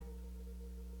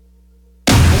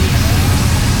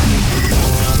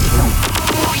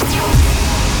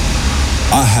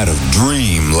had a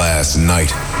dream last night,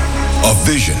 a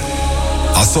vision.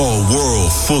 I saw a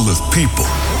world full of people.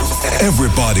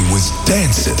 Everybody was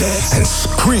dancing and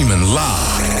screaming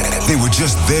loud. They were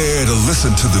just there to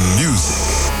listen to the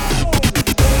music.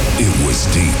 It was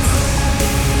deep.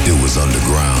 It was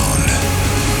underground.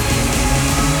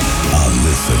 I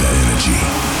live for that energy.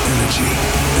 Energy,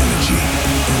 energy,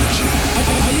 energy.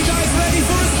 Are you guys ready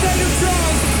for a state of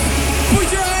trance? Put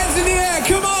your hands in the air,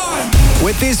 come on!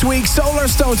 With this week, Solar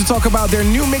Stone to talk about their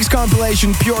new mix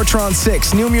compilation, Pure Trance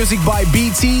 6. New music by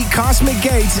BT, Cosmic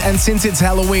Gates, and since it's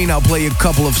Halloween, I'll play a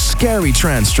couple of scary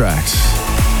trance tracks.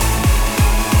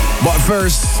 But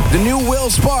first, the new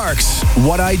Will Sparks,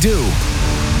 What I Do.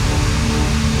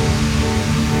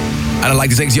 And I'd like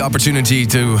to take the opportunity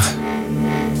to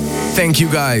thank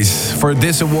you guys for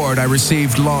this award I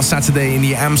received last Saturday in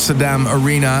the Amsterdam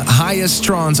Arena. Highest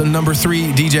trance and number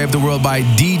 3 DJ of the world by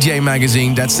DJ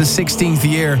Magazine. That's the 16th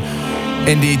year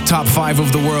in the top 5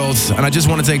 of the world. And I just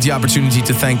want to take the opportunity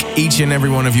to thank each and every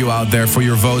one of you out there for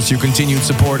your votes, your continued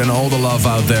support, and all the love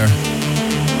out there.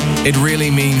 It really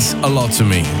means a lot to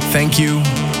me. Thank you,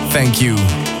 thank you,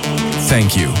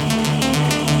 thank you.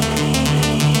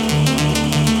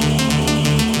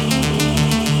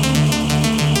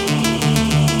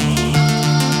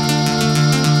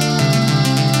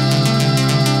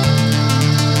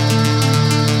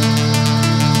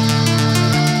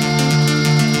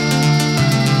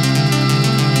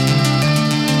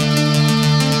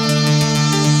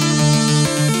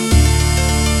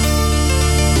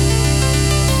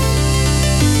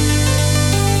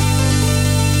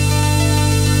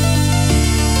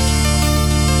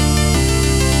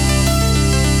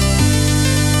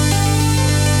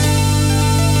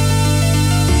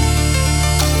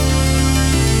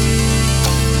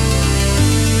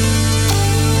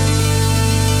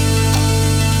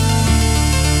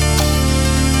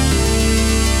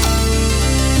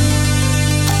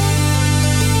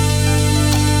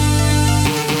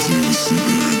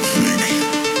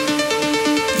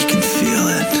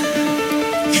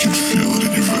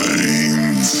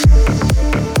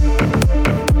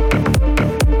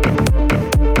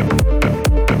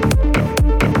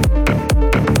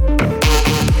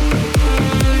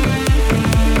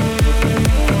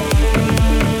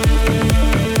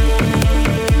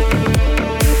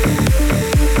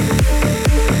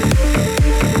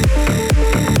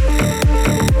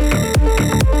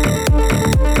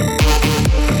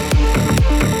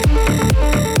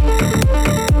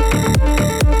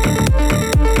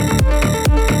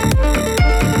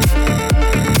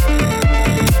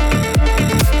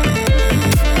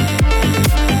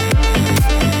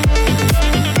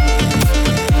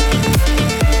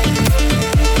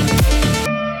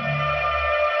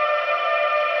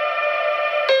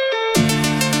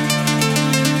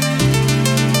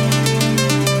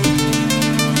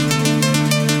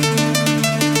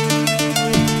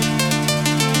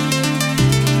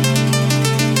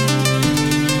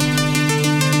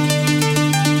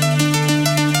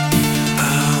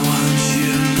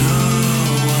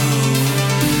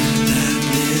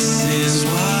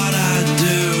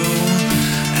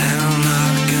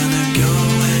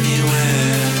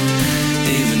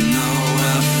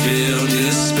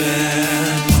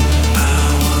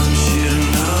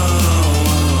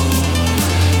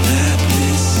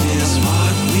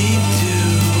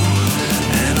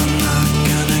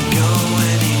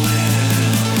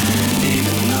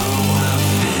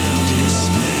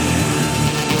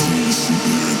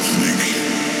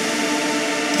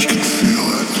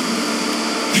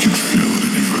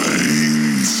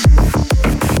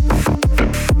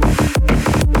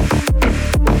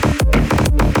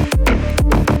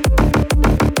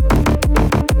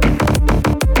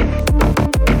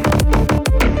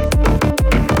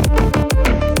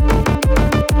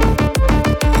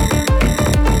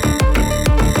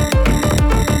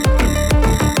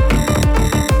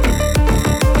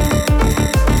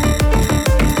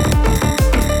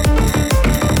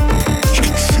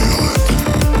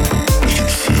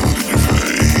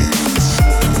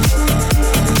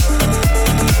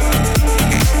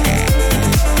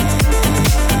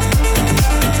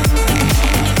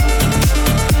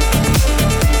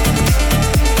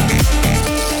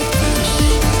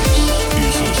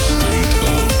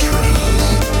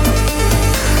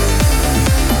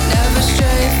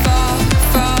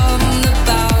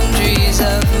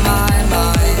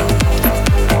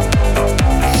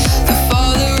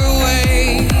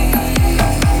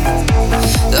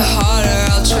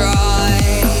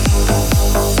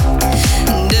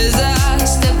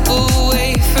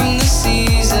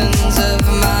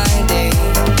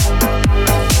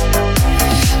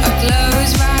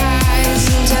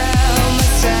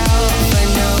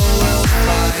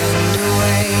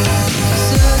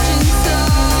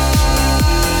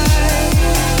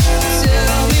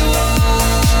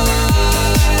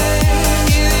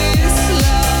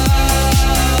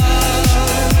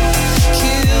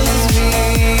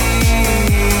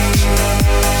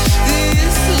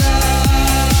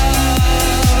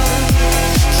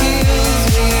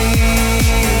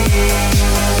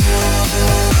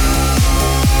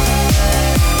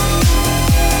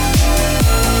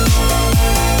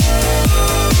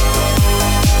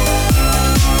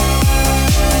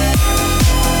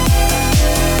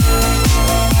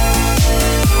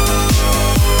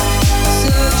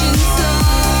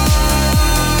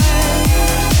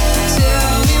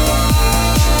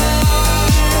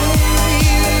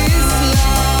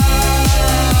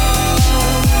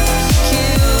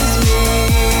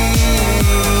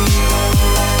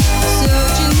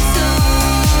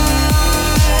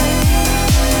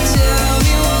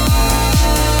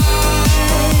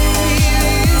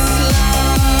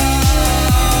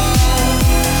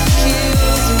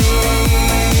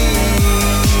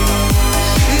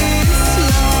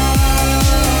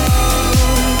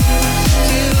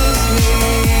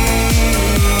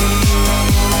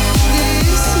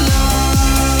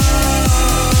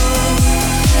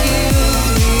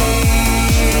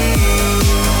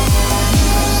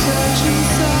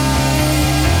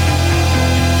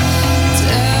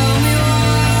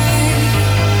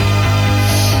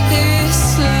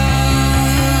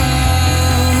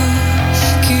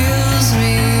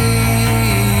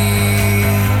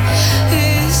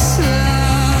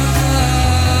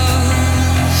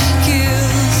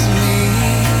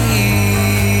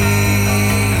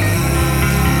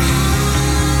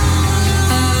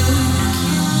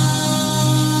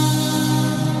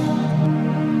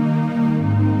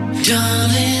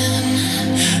 Darling,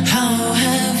 how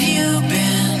have you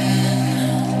been?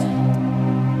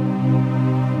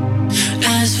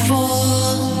 As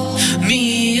for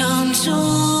me, I'm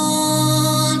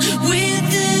torn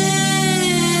within.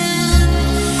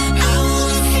 I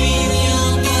wanna feel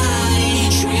your body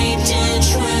draped and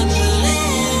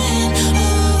trembling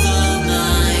over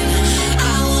mine.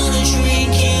 I wanna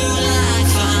drink you like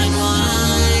fine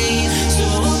wine. So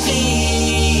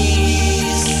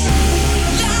please,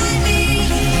 light me,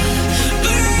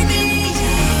 burn me.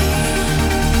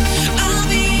 I'll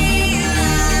be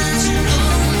alive to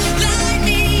know. Light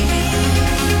me,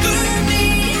 burn me.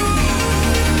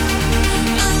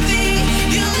 I'll be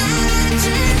your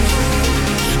lantern.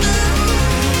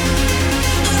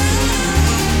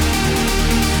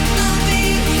 I'll be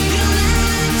your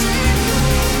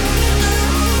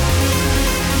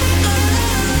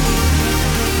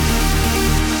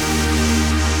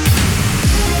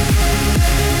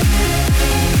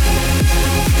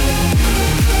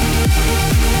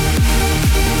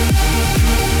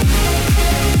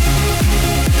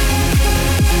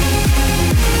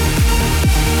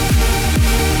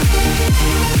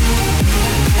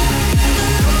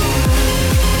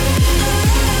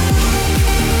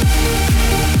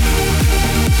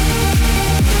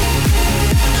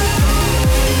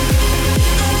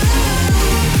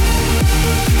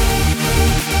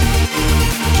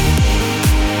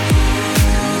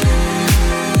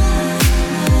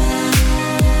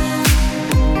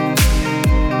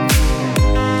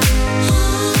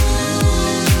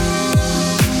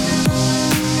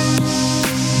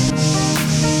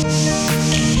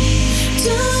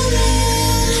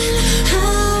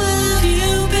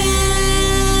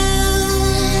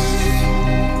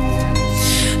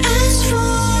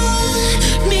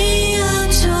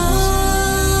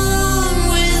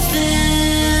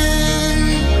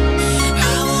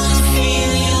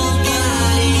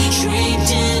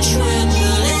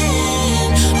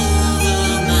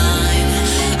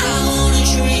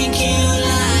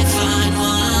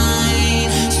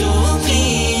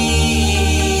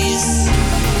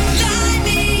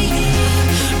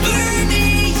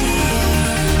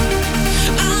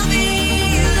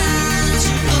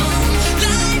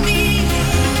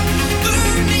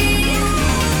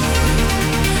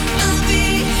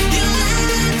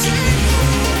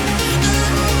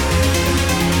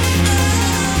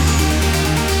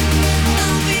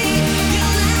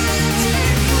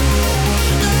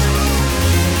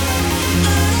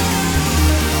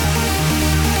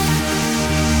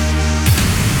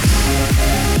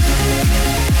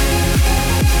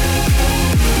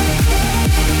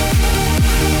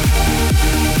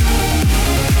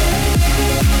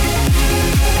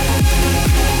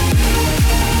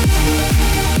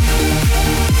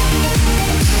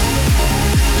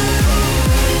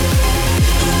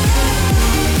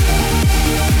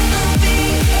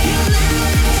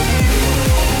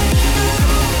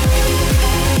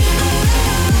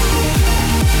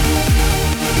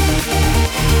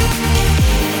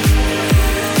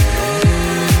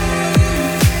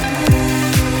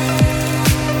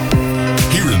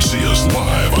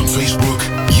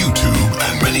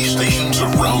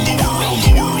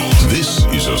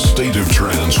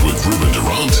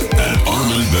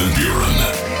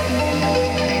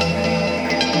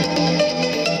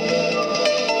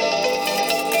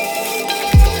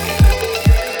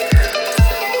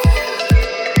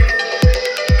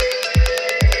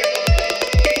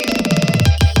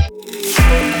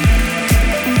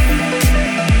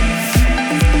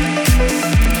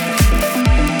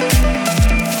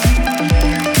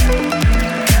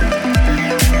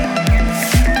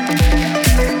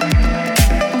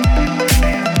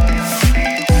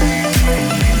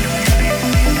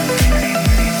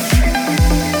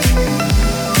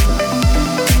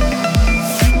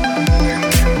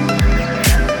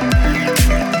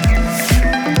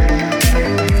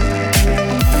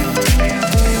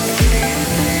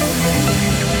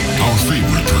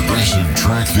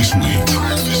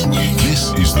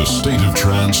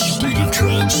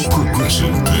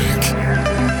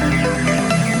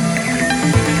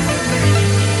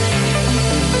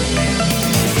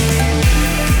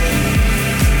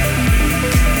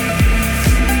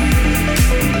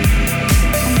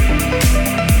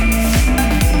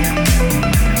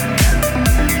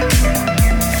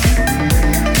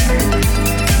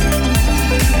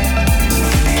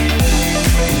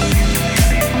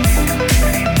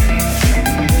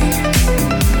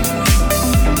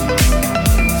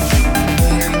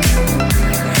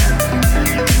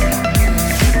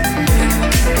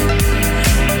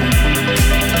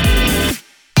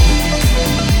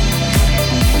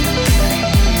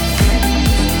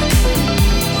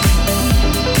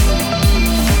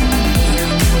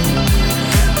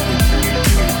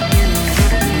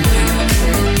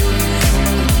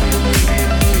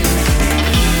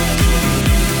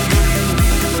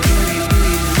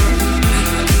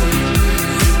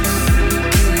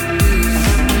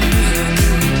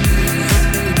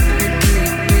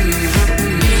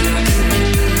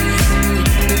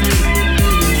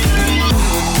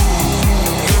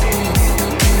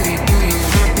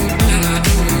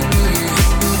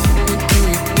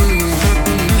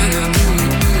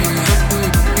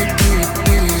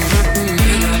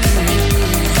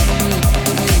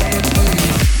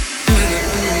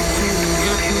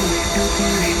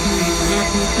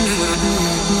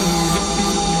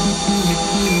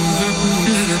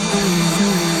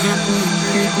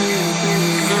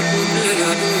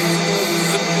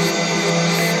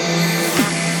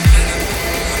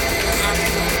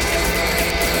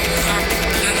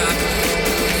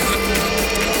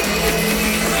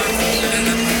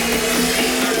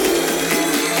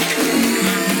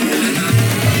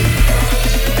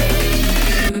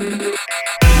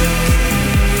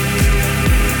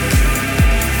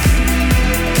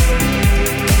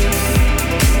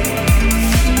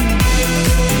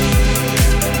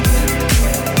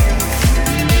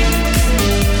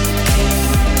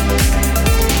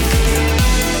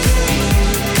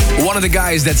One of the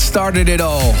guys that started it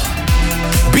all.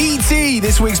 BT,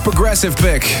 this week's progressive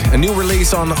pick. A new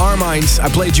release on Our Minds. I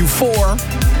played you 4.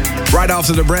 Right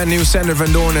after the brand new Sander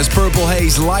Van Doorn as Purple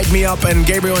Haze, Light Me Up, and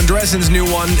Gabriel Andressen's new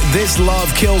one, This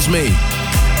Love Kills Me.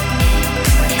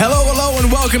 Hello,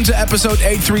 and welcome to episode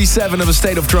 837 of A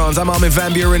State of Trance. I'm Armin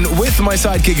van Buuren with my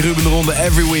sidekick Ruben de Ronde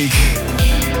every week.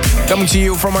 Coming to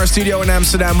you from our studio in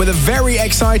Amsterdam with a very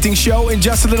exciting show. In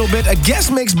just a little bit, a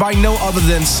guest mix by no other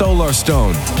than Solar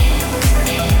Stone.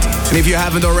 And if you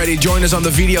haven't already, join us on the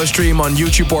video stream on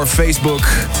YouTube or Facebook.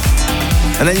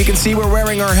 And then you can see we're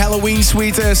wearing our Halloween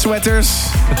sweaters.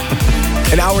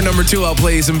 In hour number 2, I'll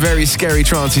play some very scary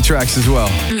trancey tracks as well.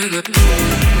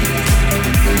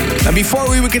 And before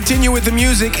we will continue with the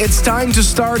music, it's time to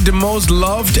start the most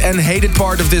loved and hated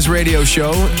part of this radio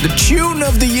show. The Tune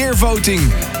of the Year voting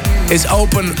is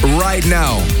open right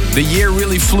now. The year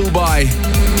really flew by.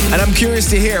 And I'm curious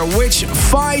to hear which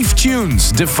 5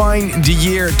 tunes define the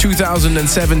year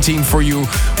 2017 for you.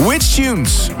 Which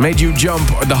tunes made you jump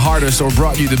the hardest or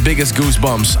brought you the biggest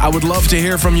goosebumps? I would love to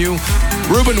hear from you.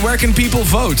 Ruben, where can people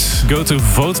vote? Go to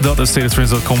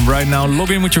vote.astateoftrance.com right now.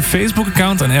 Log in with your Facebook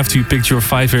account, and after you picked your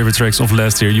 5 favorite tracks of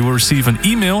last year, you will receive an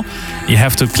email. You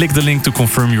have to click the link to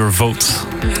confirm your vote.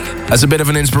 As a bit of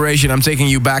an inspiration, I'm taking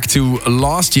you back to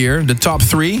last year, the top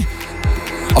 3.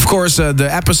 Of course, the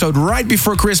episode right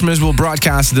before Christmas will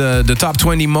broadcast the top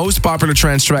 20 most popular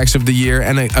trance tracks of the year.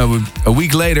 And a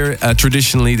week later,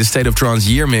 traditionally, the State of Trance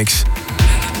year mix.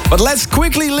 But let's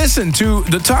quickly listen to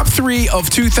the top 3 of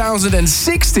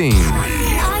 2016.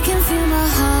 I can feel my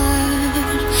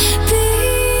heart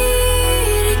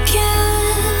beat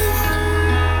again.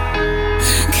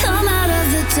 Come out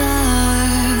of the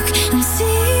dark and see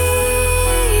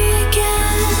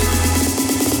again.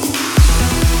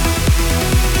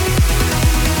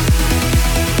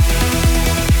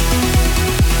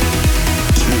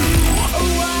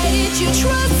 Why did you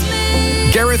trust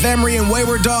me? Gareth Emery and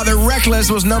Wayward Daughter,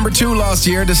 Reckless was number 2 last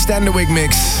year, the Standerwick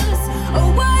mix.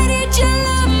 Why did you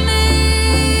love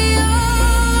me?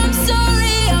 Oh, I'm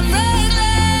sorry, I'm reckless.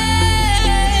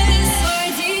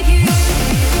 Why did you?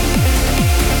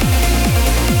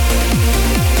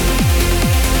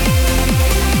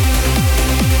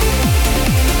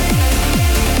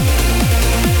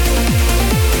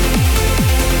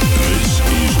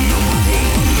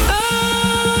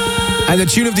 And the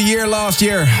tune of the year last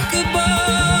year,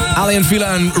 Alien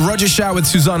Fila and Roger Shah with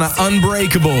Susanna,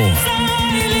 Unbreakable.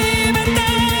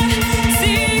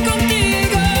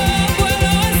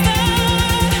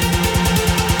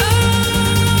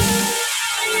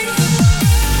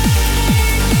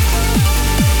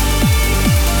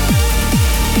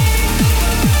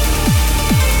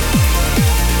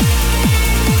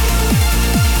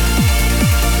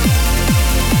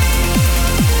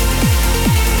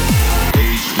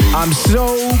 I'm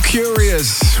so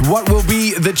curious. What will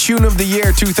be the tune of the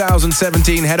year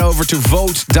 2017? Head over to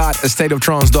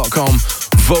vote.astateoftrance.com.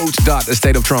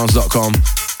 Vote.astateoftrance.com.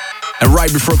 And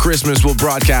right before Christmas, we'll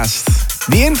broadcast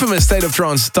the infamous State of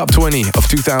Trance Top 20 of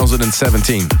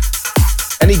 2017.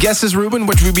 Any guesses, Ruben?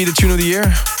 Which will be the tune of the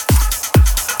year?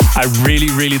 I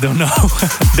really don't know.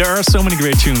 There are so many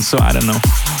great tunes, so I don't know.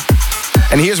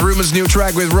 And here's Ruben's new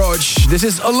track with Rog. This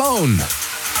is Alone.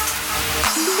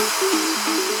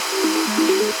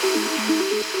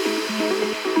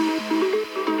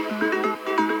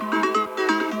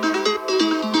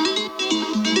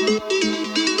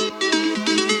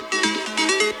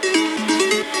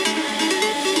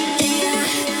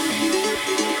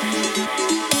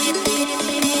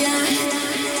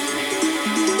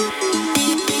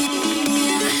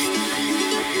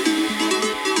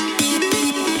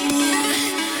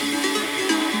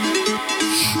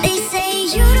 They say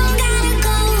you don't gotta go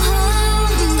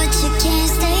home, but you can't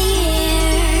stay here.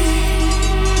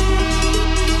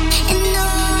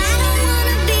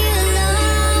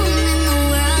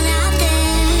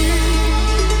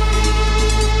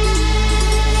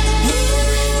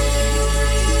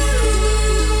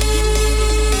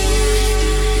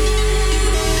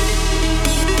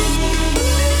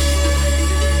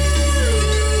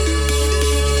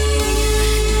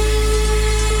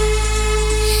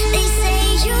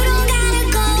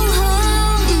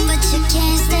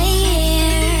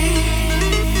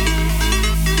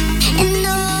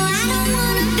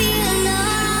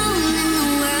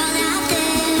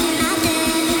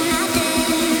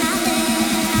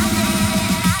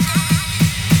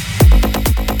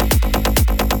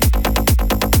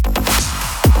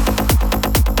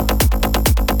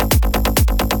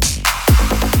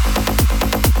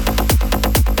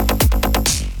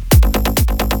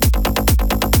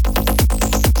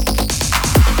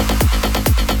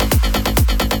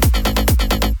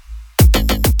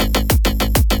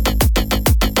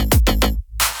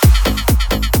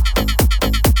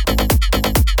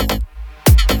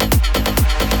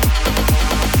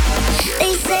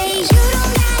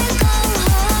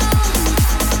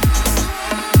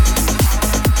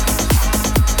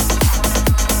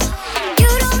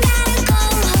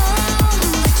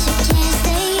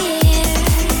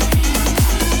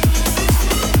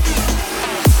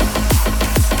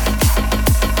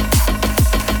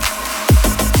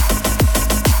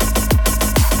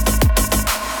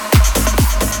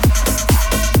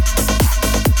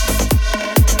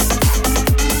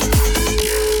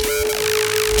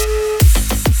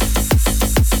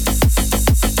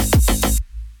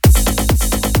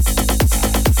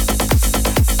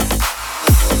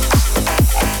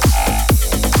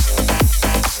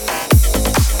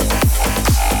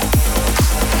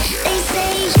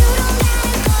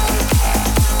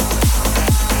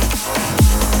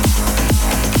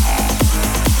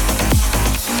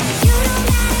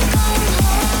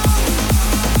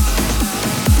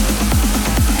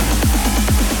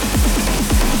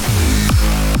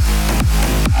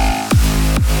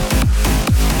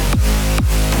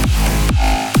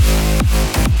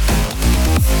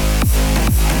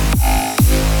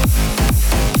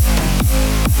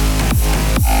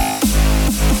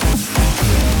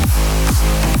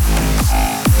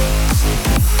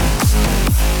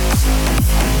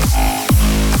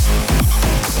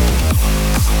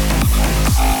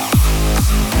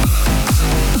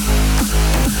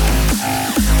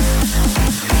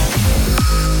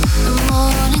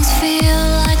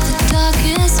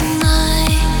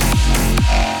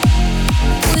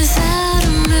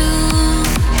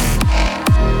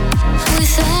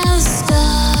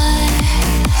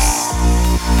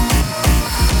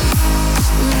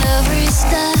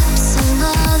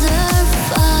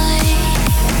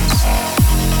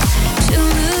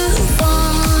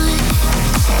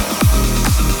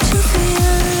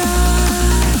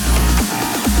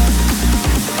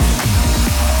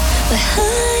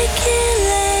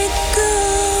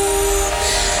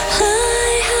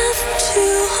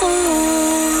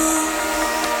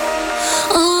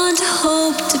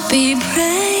 be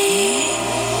brave.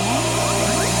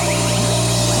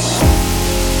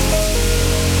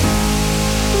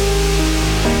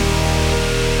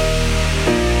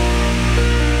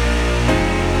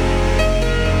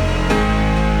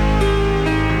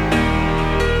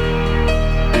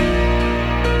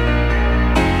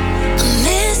 I'm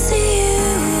missing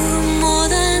you more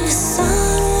than the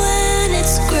sun when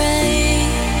it's gray.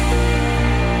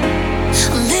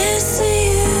 I'm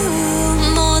missing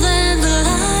you more than the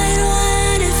light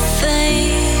when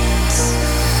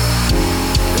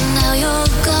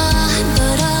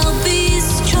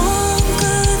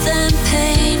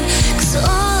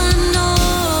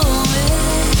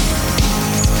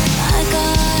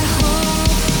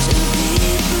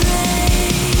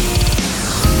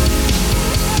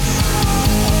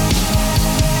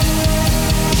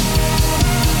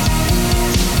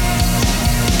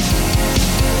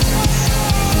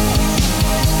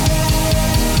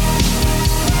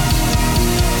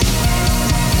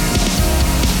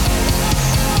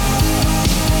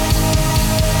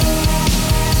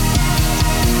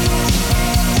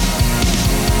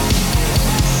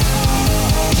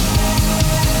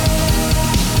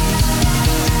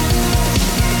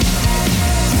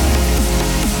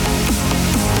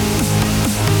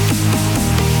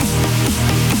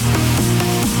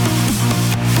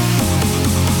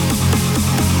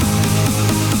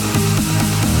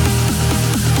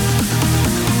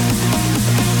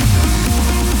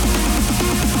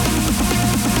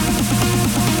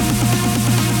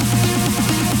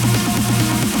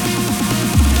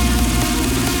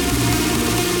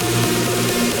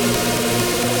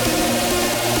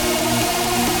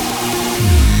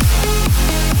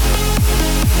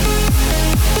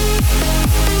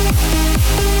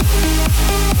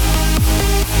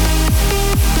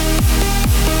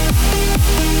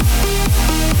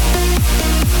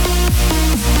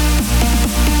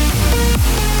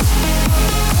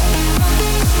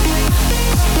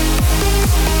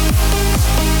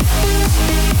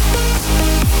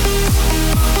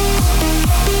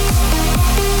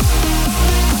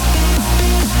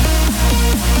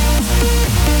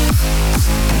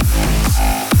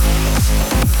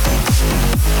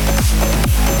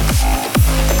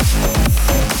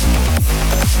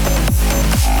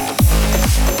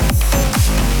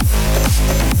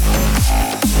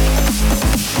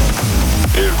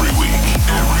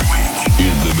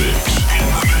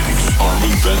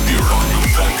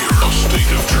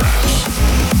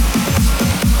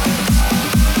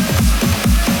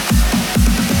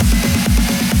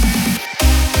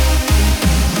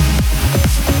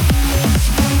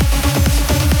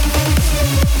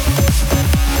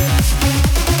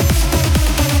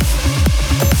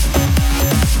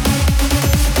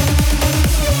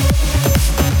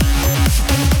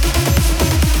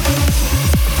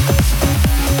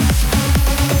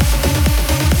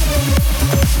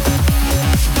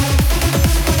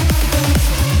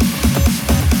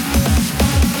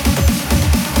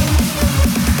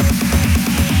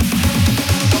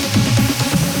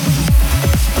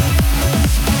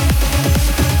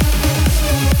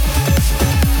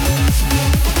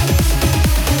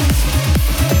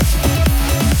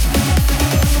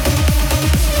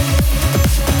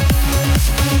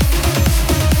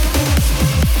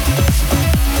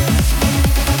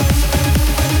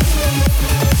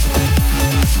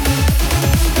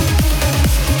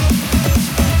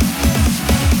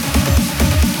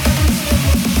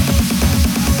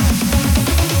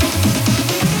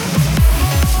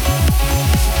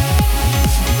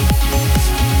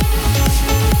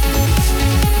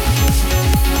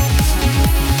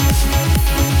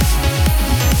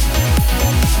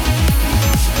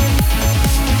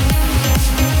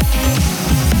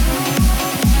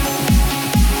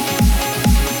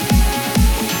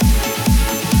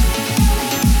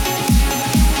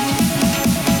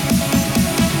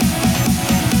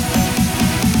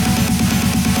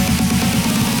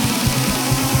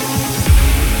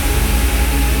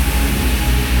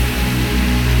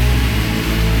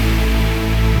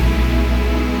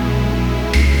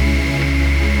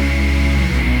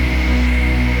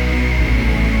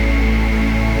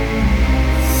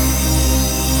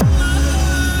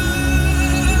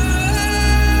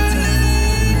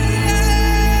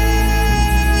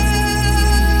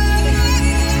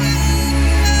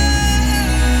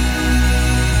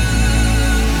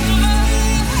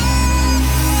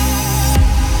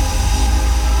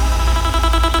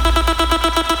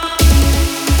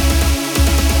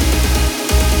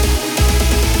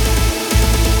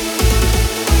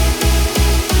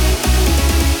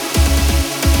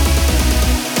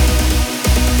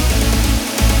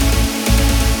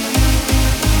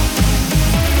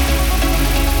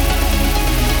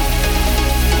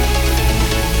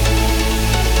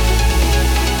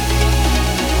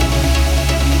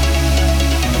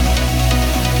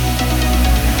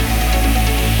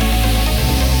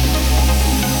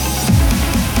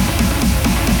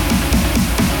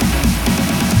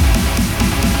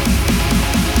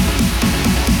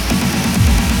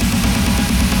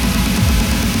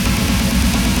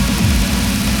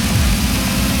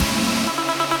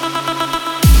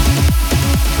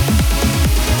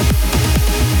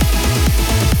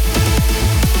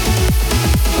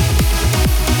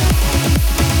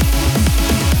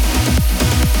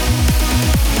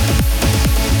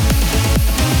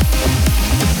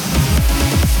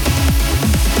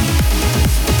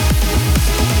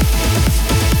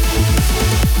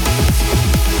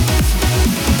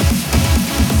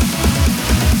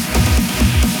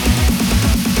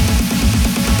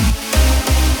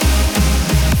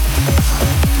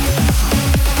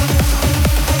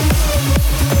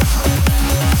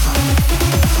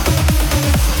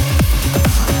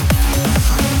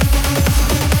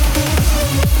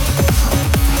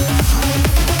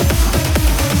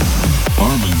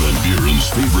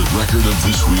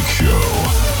Week Show.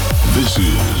 This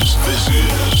is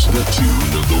the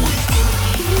Tune of the Week.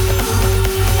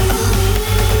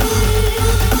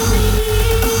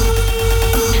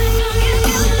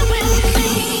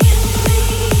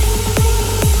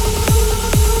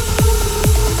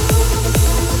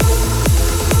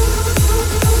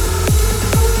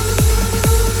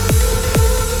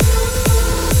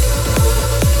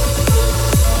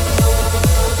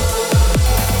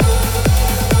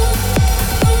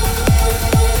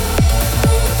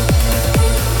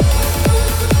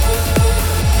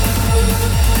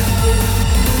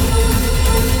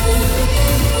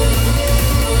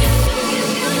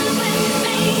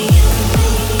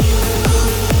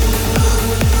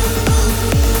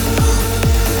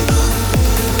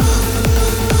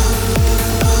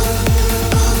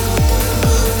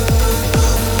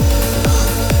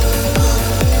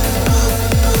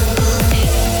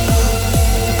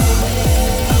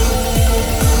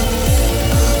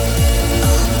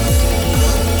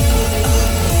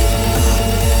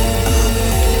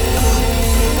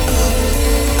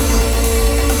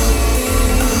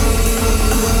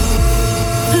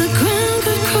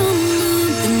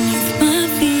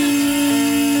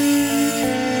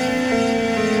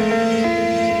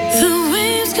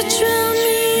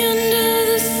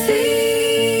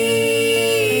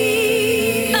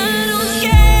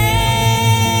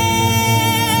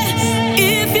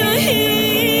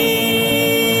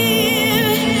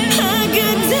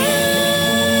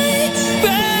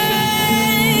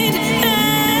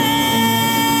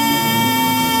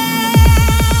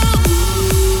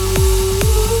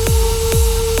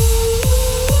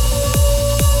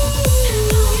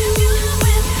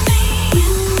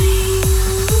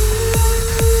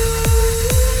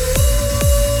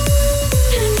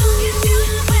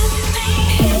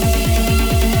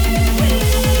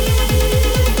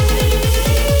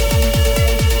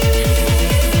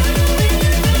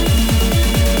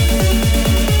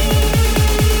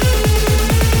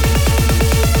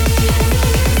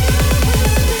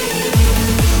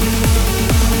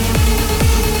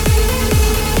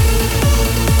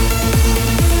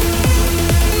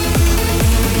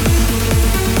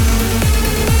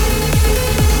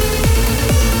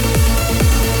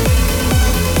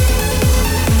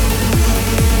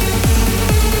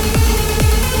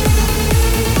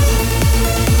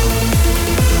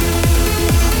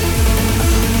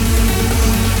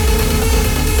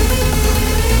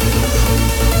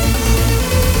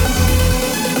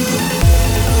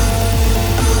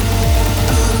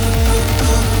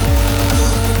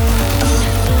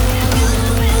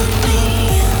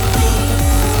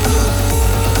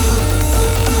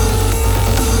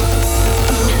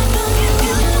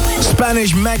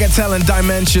 Spanish mega talent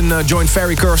Dimension joined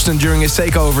Ferry Corsten during his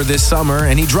takeover this summer,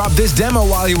 and he dropped this demo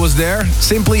while he was there.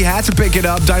 Simply had to pick it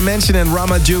up. Dimension and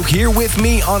Ramaduke here with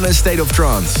me on A State of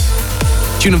Trance.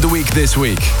 Tune of the week this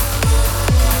week.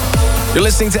 You're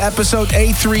listening to episode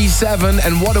 837,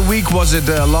 and what a week was it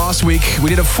last week. We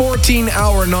did a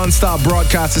 14-hour non-stop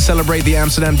broadcast to celebrate the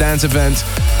Amsterdam Dance event.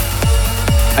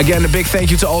 Again, a big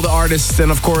thank you to all the artists and,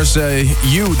 of course,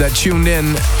 you that tuned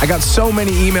in. I got so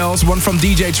many emails. One from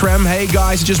DJ Trem. Hey,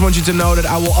 guys, I just want you to know that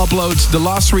I will upload the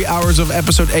last 3 hours of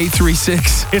episode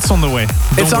 836. It's on the way.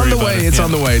 It's on the way. It's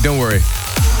on the way. Don't worry.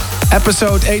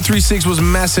 Episode 836 was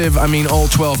massive. I mean, all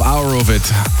 12 hour of it.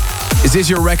 Is this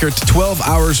your record? 12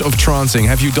 hours of trancing.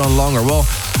 Have you done longer? Well,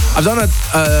 I've done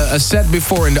a set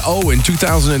before in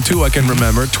 2002, I can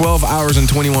remember. 12 hours and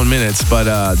 21 minutes, but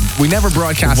we never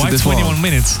broadcasted this long. Why 21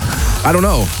 minutes? I don't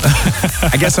know.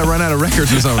 I guess I ran out of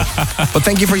records or something. But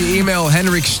thank you for your email,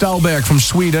 Henrik Stalberg from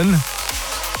Sweden.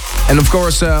 And of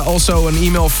course, also an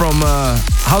email from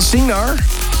Helsingnar.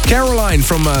 Caroline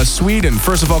from Sweden.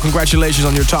 First of all, congratulations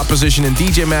on your top position in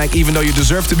DJ Mag, even though you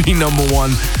deserve to be number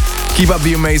one. Keep up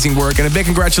the amazing work. And a big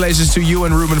congratulations to you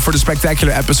and Ruben for the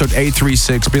spectacular episode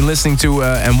 836. Been listening to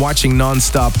and watching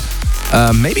non-stop.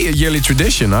 Maybe a yearly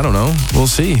tradition. I don't know. We'll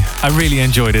see. I really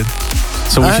enjoyed it.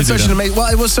 So we should do that. Well,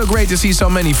 it was so great to see so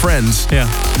many friends. Yeah.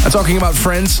 Talking about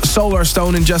friends, Solar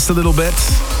Stone in just a little bit.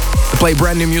 To play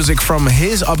brand new music from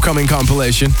his upcoming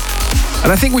compilation.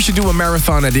 And I think we should do a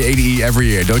marathon at the ADE every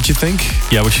year, don't you think?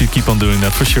 Yeah, we should keep on doing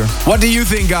that for sure. What do you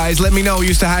think, guys? Let me know.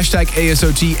 Use the hashtag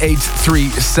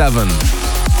ASOT837.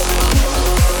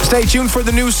 Stay tuned for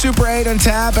the new Super 8 on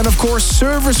tap and, of course,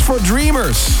 Service for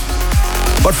Dreamers.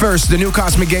 But first, the new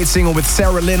Cosmic Gate single with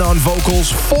Sarah Lynn on vocals,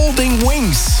 Folding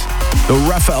Wings, the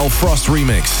Raphael Frost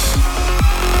remix.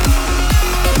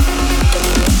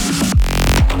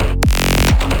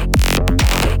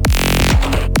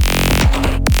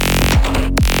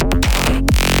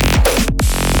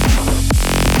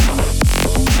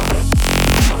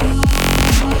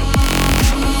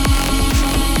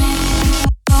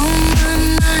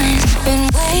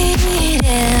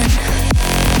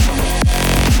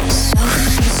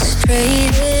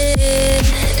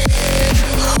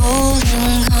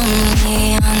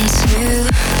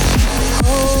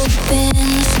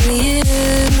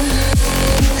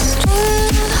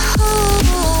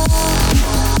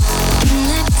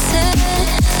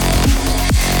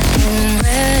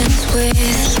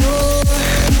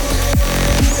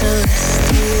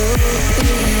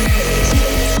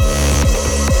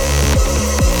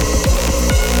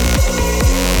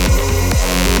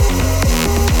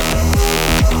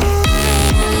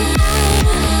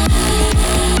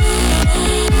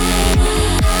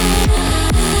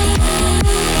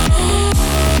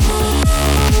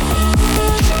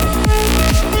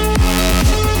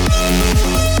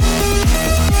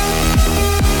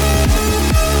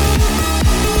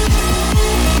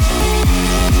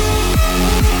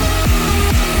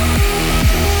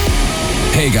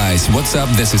 Hey guys, what's up?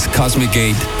 This is Cosmic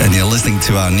Gate. And you're listening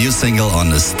to our new single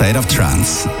on the State of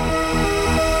Trance.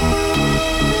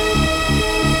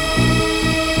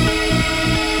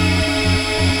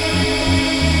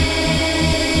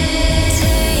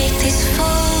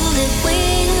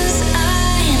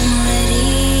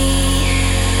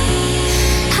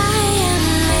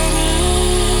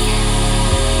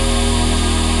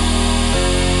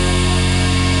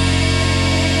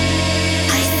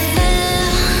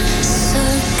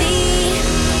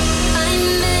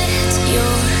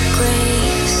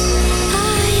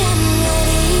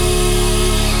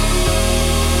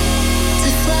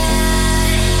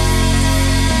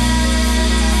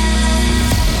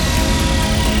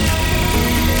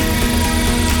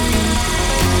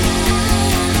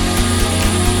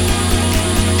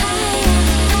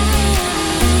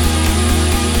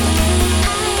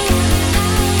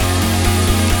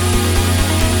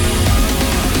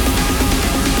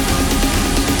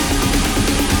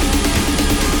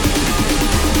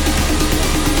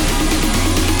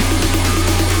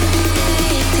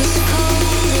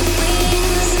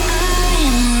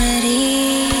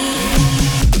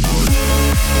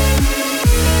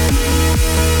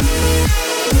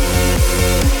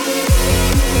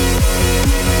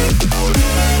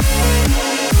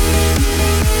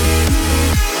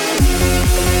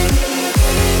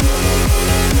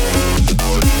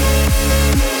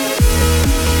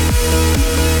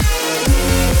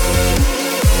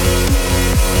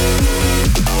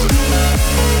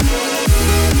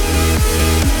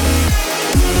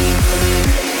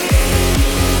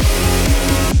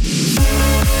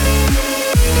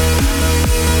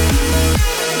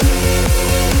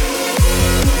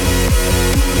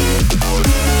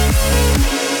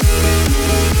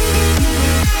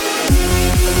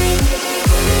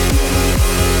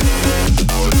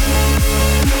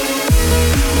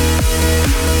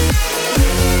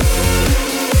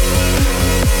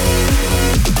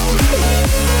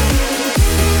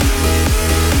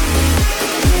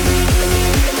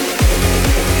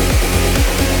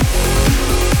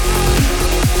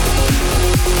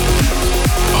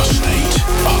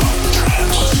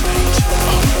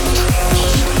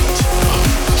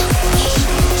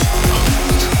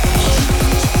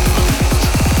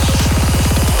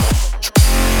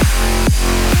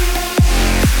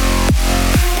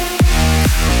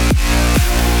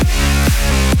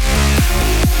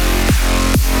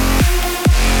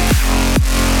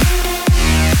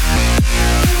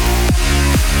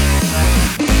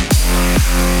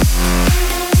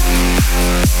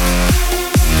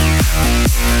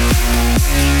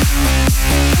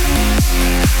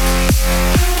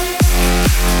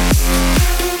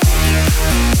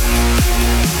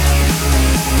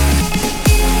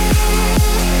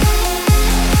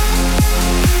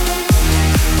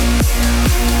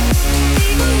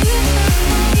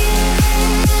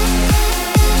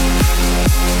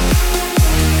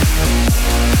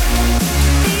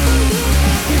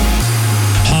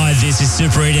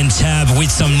 Super 8 and Tab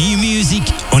with some new music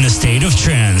on A State of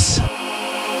Trance.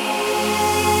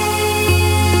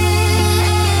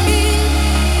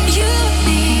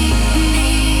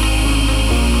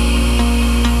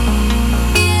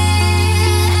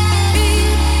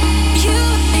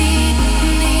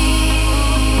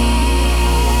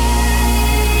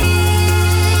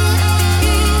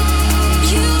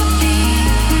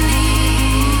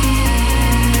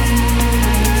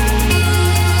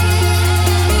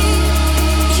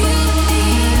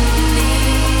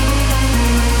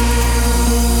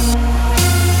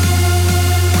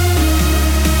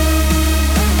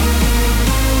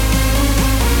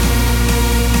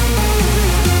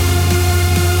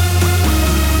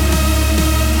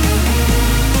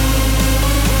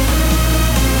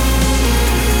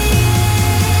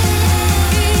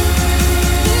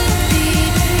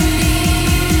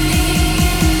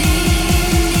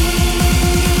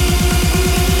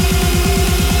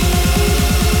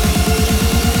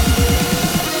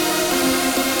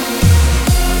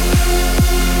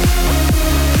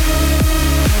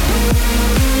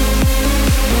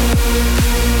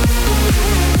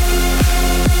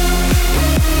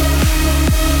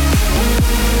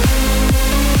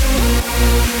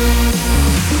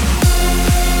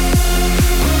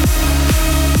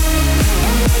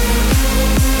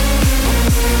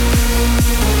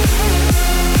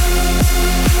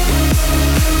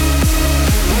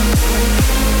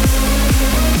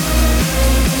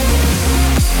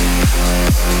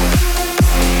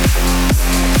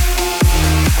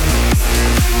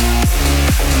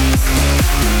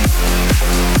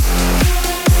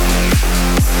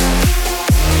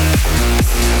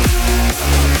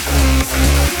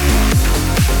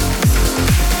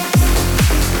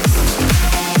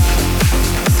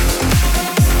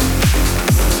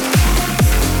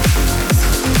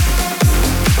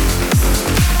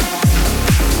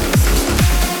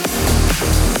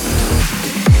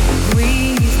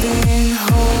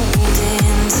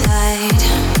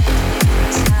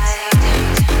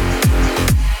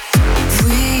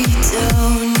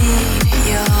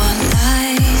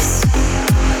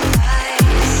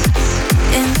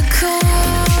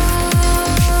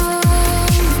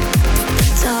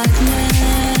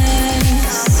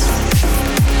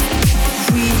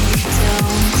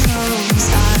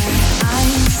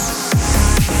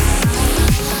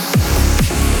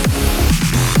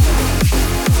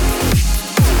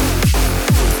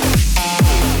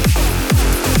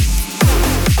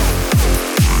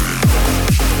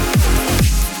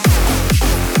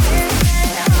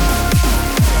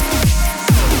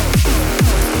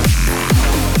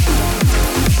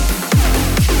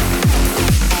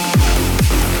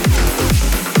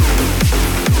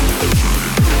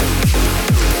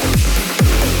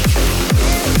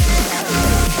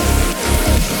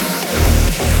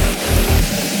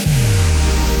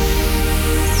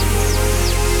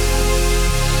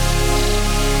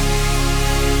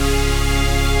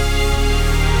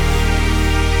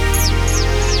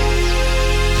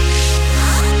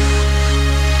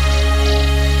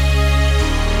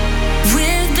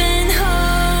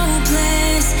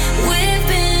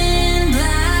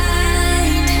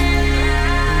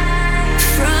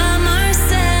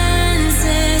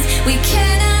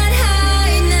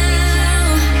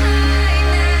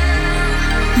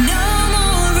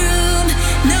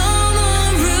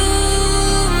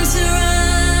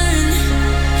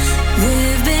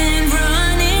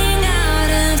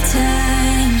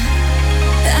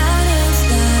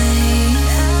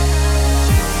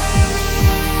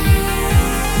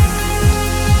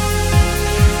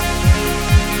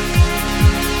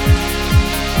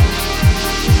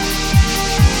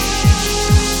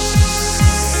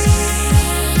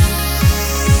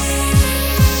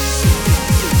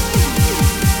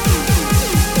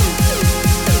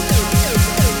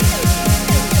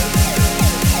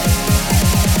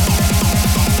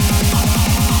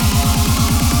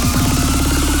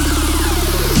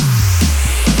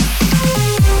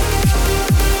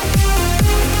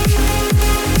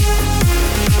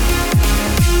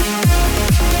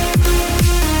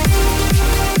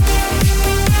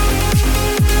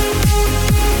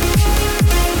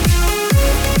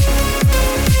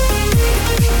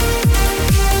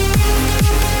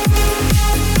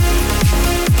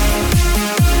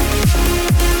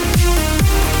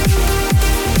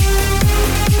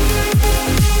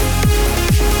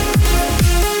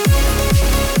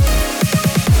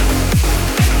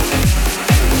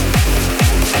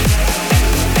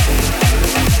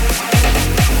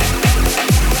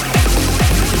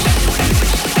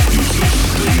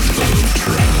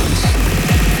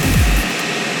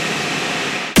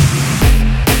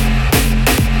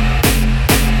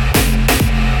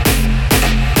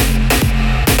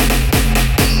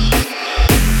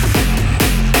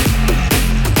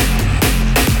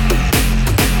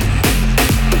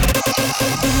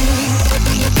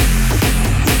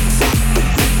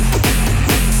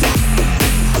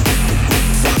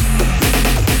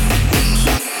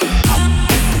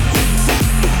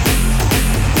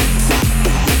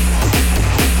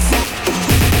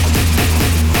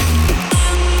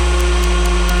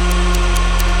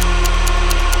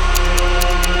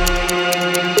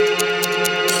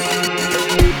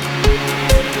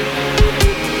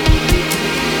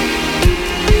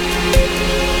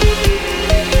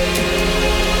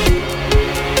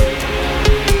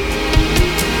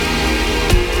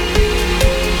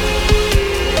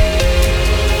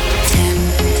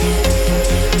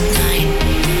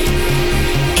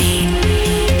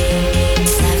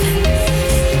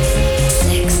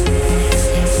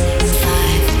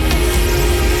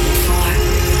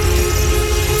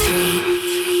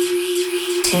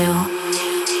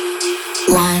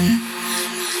 one.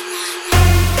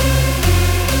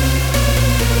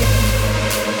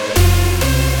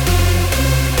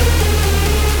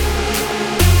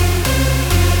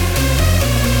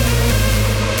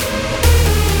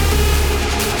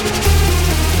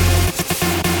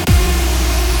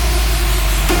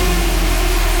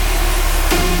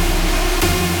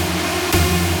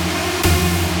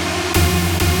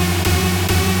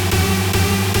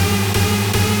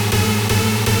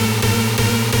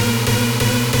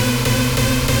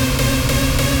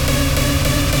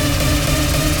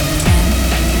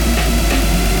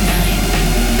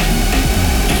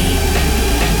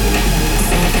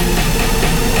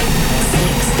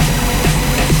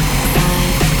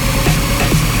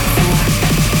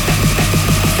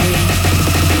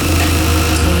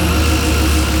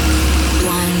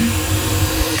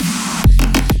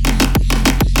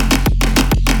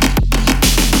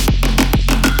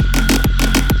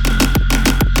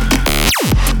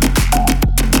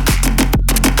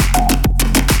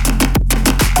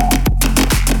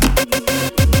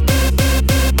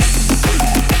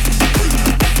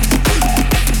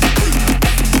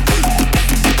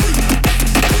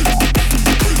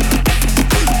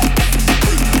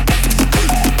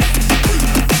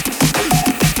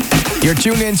 You're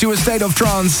tuned into A State of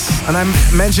Trance, and I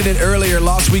mentioned it earlier.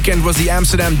 Last weekend was the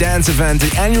Amsterdam Dance Event,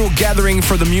 the annual gathering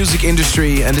for the music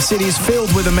industry, and the city is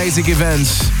filled with amazing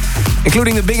events,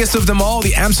 including the biggest of them all.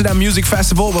 The Amsterdam Music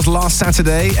Festival was last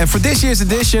Saturday, and for this year's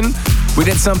edition, we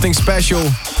did something special.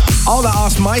 Alda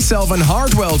asked myself and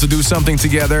Hardwell to do something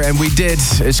together, and we did.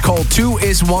 It's called 2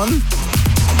 is 1.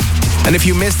 And if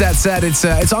you missed that set,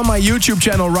 it's on my YouTube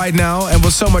channel right now, and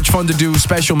was so much fun to do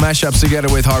special mashups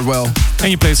together with Hardwell.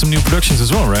 And you played some new productions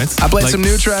as well, right? I played some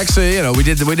new tracks. We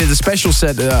did a special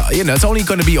set. It's only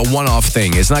going to be a one-off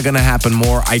thing. It's not going to happen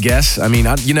more, I guess. I mean,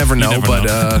 you never know.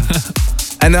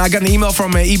 And I got an email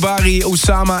from Ibari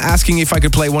Usama asking if I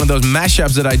could play one of those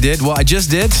mashups that I did. Well, I just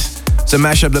did. It's a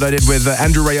mashup that I did with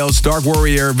Andrew Rayel's Dark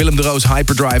Warrior, Willem de Roos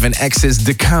Hyperdrive, and X's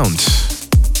The Count.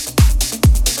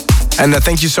 And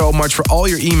thank you so much for all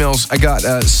your emails. I got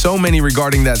so many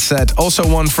regarding that set. Also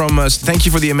one from, thank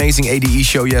you for the amazing ADE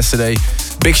show yesterday.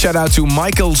 Big shout out to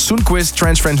Michael Sundquist,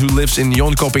 trans friend who lives in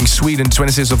Jönköping, Sweden.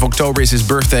 26th of October is his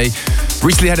birthday.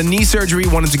 Recently had a knee surgery,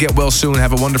 wanted to get well soon.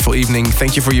 Have a wonderful evening.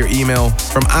 Thank you for your email.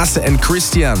 From Asa and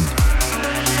Christian.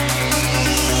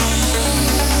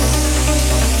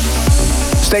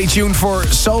 Stay tuned for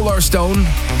Solarstone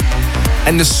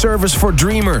and The Service for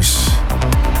Dreamers.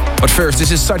 But first, this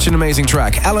is such an amazing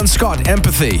track. Alan Scott,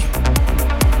 Empathy.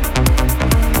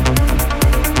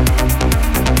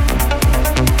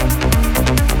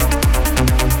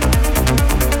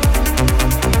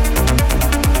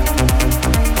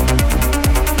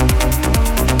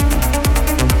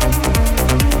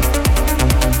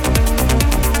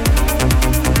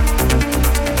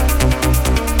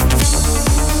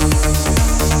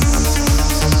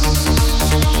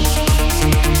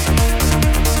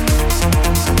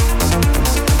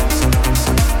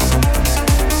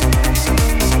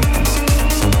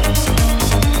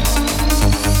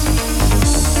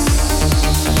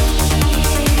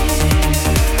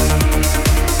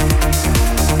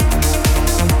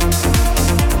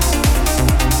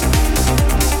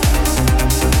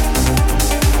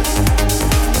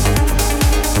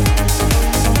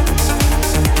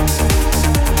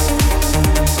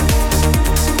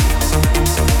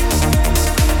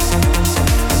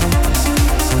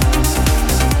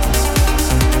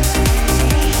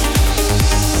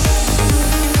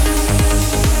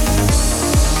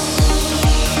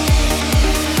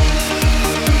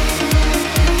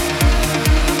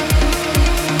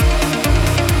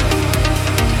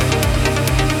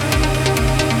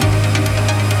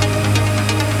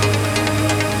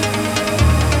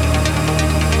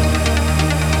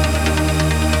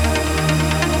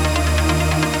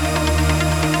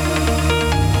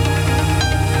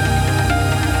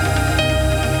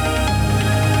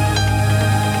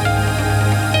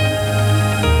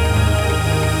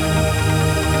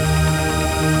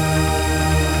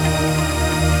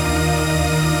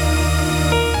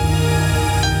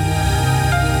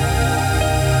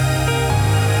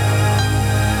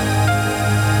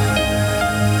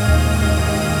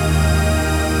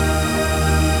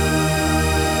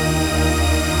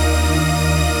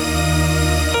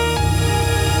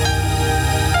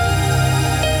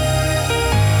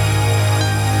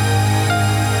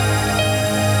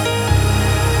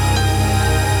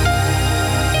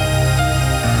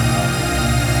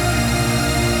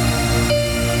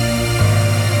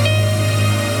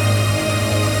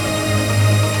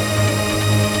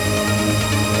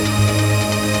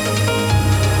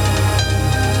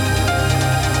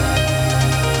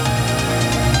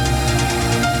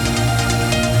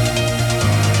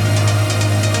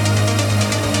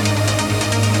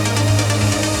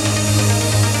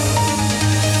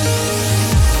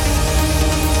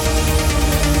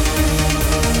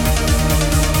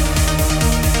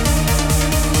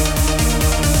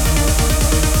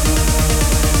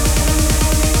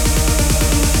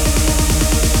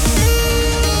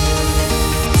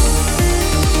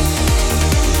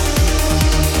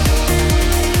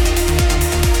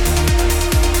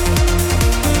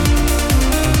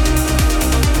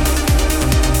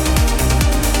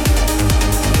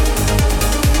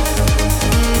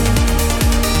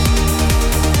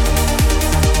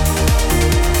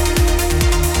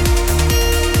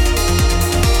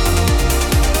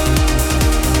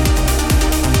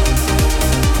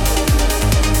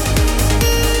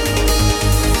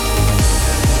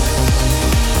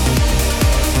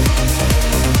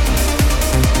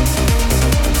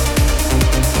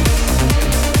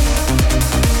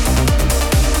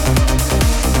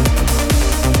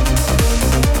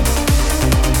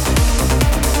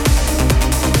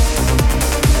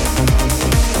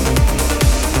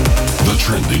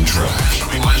 trending track.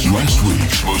 Last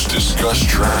week's most discussed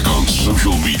track on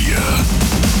social media.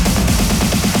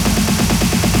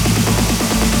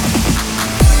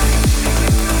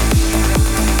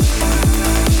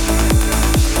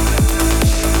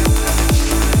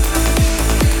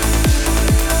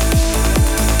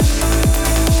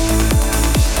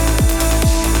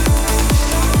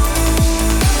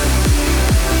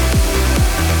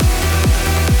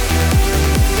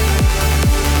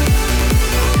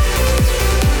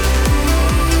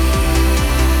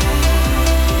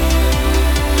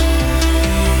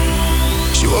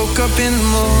 Up in the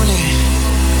morning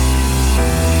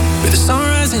with the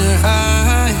sunrise in her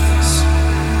eyes,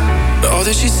 but all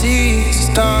that she sees is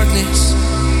darkness.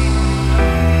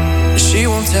 She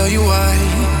won't tell you why.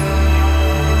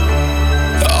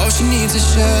 All she needs is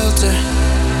shelter,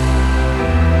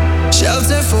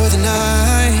 shelter for the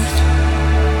night.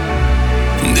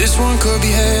 And this one could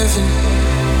be heaven,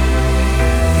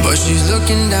 but she's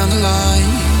looking down the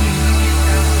line.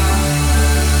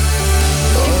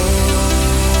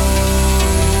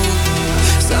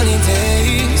 Sunny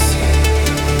days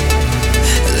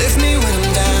lift me when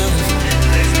I'm down.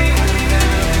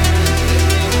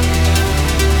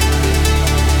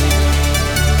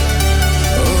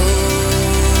 Oh,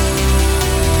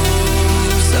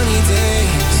 sunny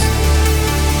days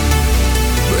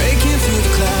breaking through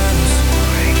the clouds.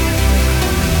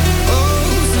 Oh,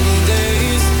 sunny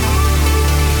days.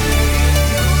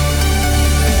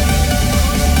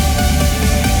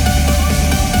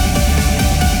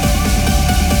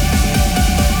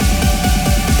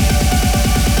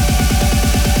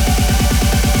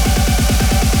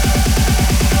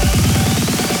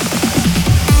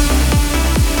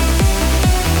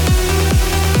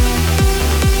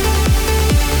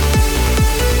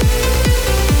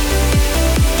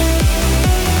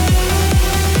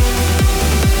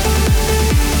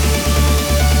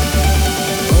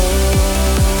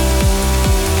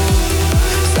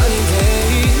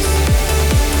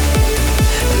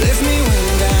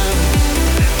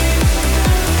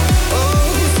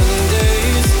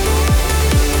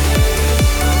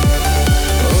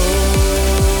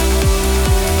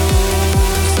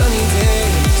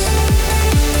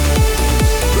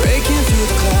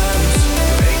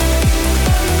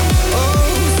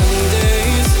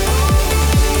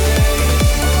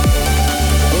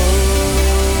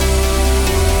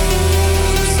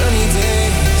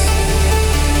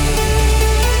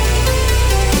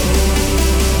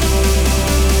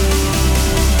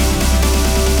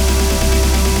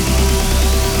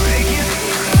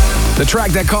 The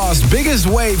track that caused biggest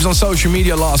waves on social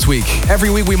media last week. Every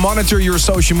week we monitor your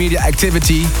social media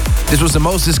activity. This was the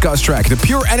most discussed track. The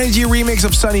Pure Energy remix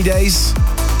of Sunny Days.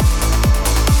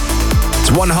 It's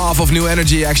one half of New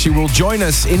Energy actually will join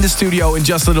us in the studio in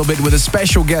just a little bit with a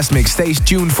special guest mix. Stay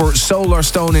tuned for Solar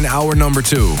Stone in hour number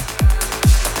 2.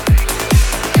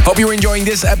 Hope you're enjoying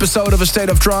this episode of A State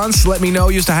of Trance. Let me know.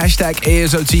 Use the hashtag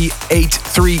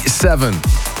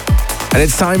ASOT837. And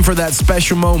it's time for that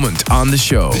special moment on the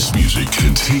show. This music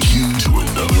can take you to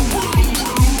another world.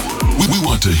 We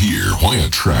want to hear why a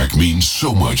track means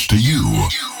so much to you.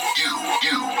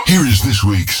 Here is this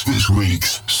week's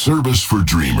Service for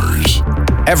Dreamers.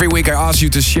 Every week I ask you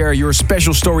to share your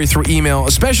special story through email.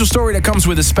 A special story that comes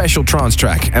with a special trance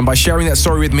track. And by sharing that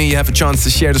story with me, you have a chance to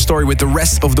share the story with the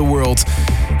rest of the world.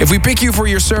 If we pick you for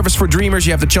your Service for Dreamers,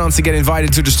 you have the chance to get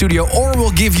invited to the studio, or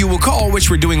we'll give you a call, which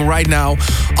we're doing right now.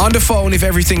 On the phone, if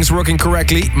everything's working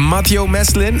correctly, Mathieu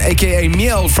Meslin, aka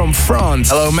Miel from France.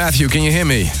 Hello Matthew, can you hear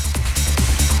me?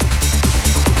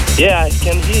 Yeah, I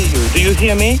can hear you. Do you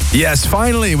hear me? Yes,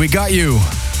 finally, we got you.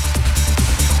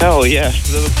 Oh, yeah.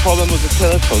 The problem with the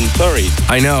telephone. Sorry.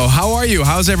 I know. How are you?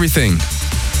 How's everything?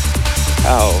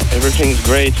 Oh, everything's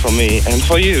great for me. And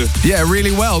for you? Yeah,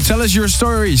 really well. Tell us your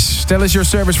stories. Tell us your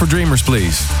Service for Dreamers,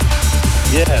 please.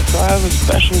 Yeah, so I have a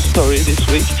special story this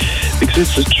week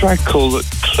because it's a track called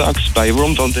Clocks by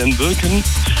Ron van den Beuken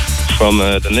from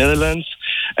the Netherlands.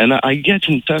 And I get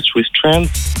in touch with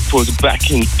Trance. It was back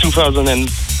in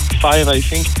 2005, I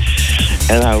think.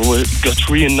 And I got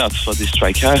really nuts for this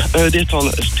track. I heard it on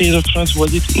A State of Trance.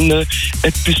 Was it in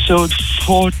episode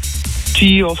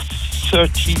 40 or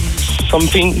 30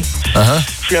 something?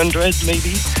 300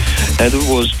 maybe. And it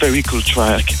was very cool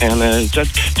track. And that got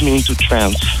me into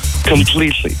trance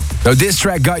completely. So this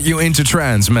track got you into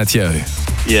trance, Mathieu?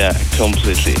 Yeah,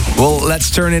 completely. Well,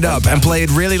 let's turn it up and play it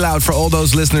really loud for all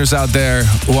those listeners out there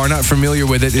who are not familiar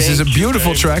with it. This is a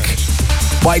beautiful track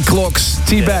by Clocks,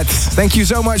 Tibet. Yes. Thank you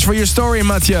so much for your story,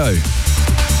 Mathieu.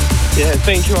 Yeah,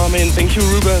 thank you, Armin. Thank you,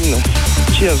 Ruben.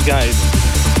 Cheers, guys.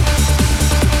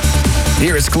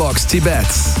 Here is Clocks, Tibet.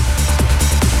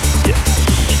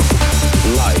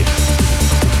 Yes. Live.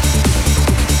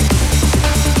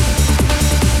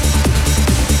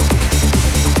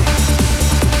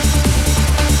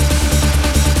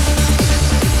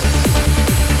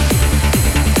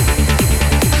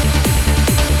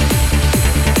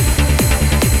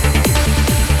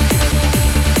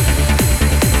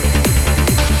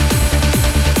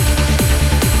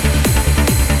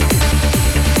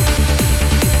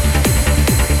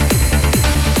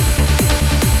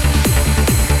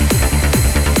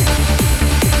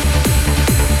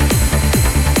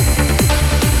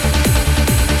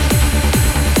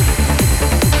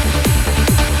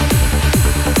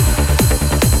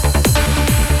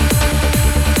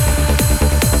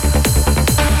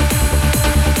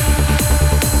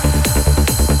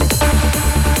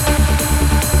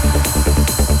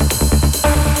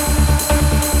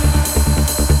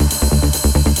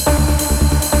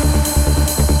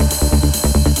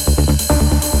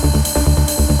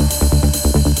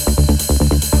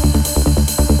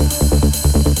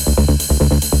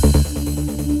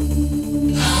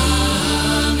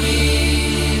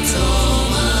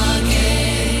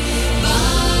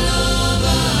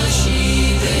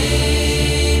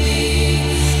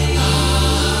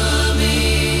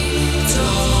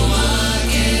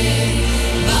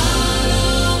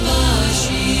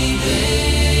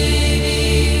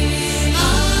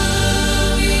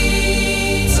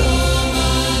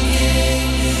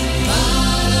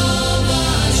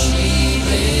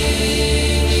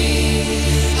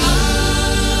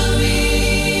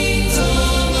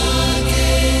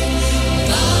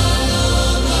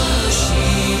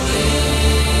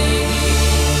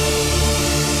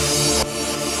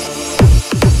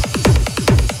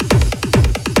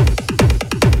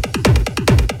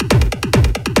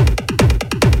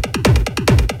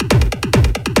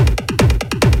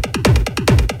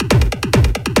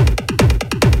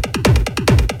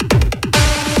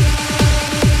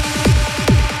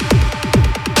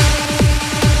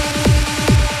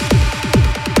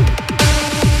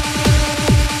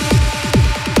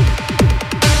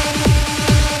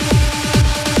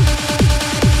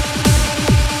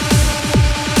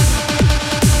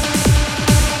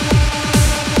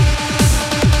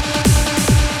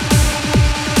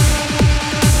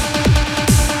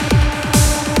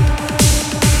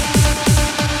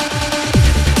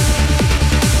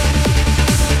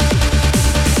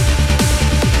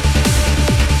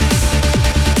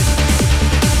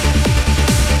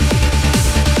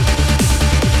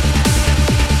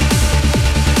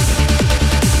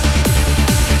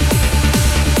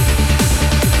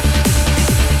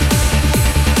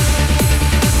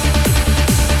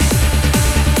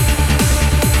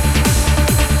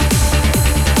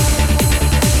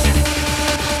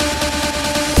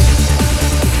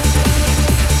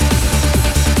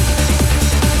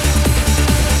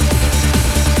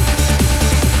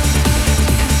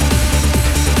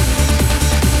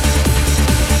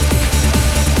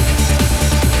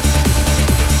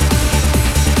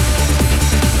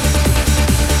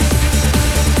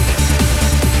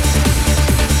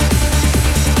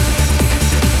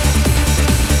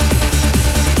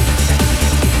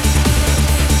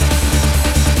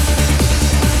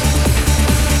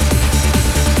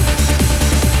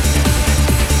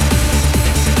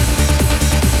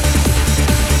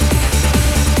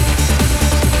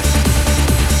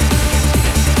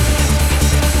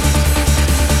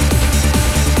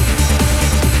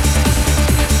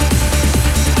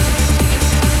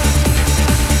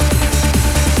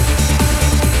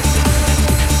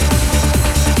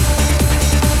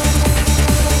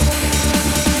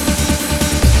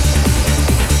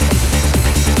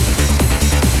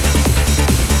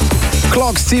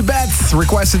 Clocks Tibet,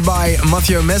 requested by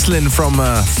Mathieu Meslin from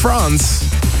France.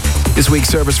 This week's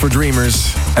Service for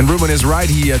Dreamers. And Ruben is right,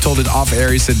 he told it off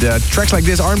air. He said tracks like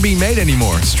this aren't being made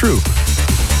anymore. It's true.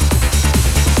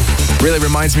 Really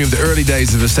reminds me of the early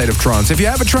days of the State of Trance. If you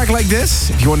have a track like this,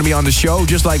 if you want to be on the show,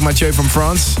 just like Mathieu from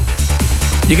France,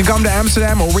 you can come to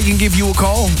Amsterdam or we can give you a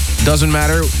call. Doesn't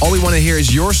matter. All we want to hear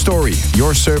is your story,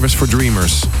 your Service for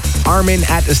Dreamers.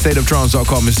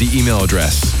 Armin@astateoftrance.com is the email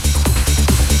address.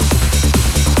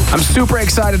 I'm super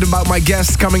excited about my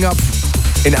guest coming up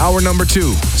in hour number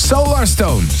 2.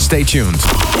 Solarstone. Stay tuned.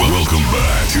 Welcome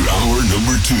back to hour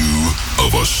number 2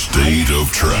 of A State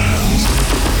of Trance.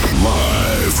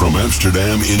 Live from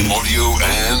Amsterdam in audio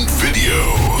and video.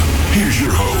 Here's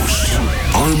your host,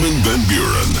 Armin van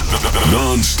Buuren.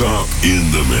 Non-stop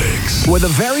in the mix. With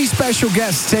a very special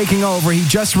guest taking over, he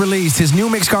just released his new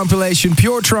mix compilation,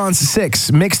 Pure Trance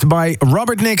 6, mixed by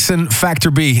Robert Nixon,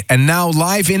 Factor B. And now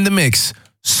live in the mix,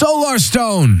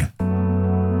 Solarstone.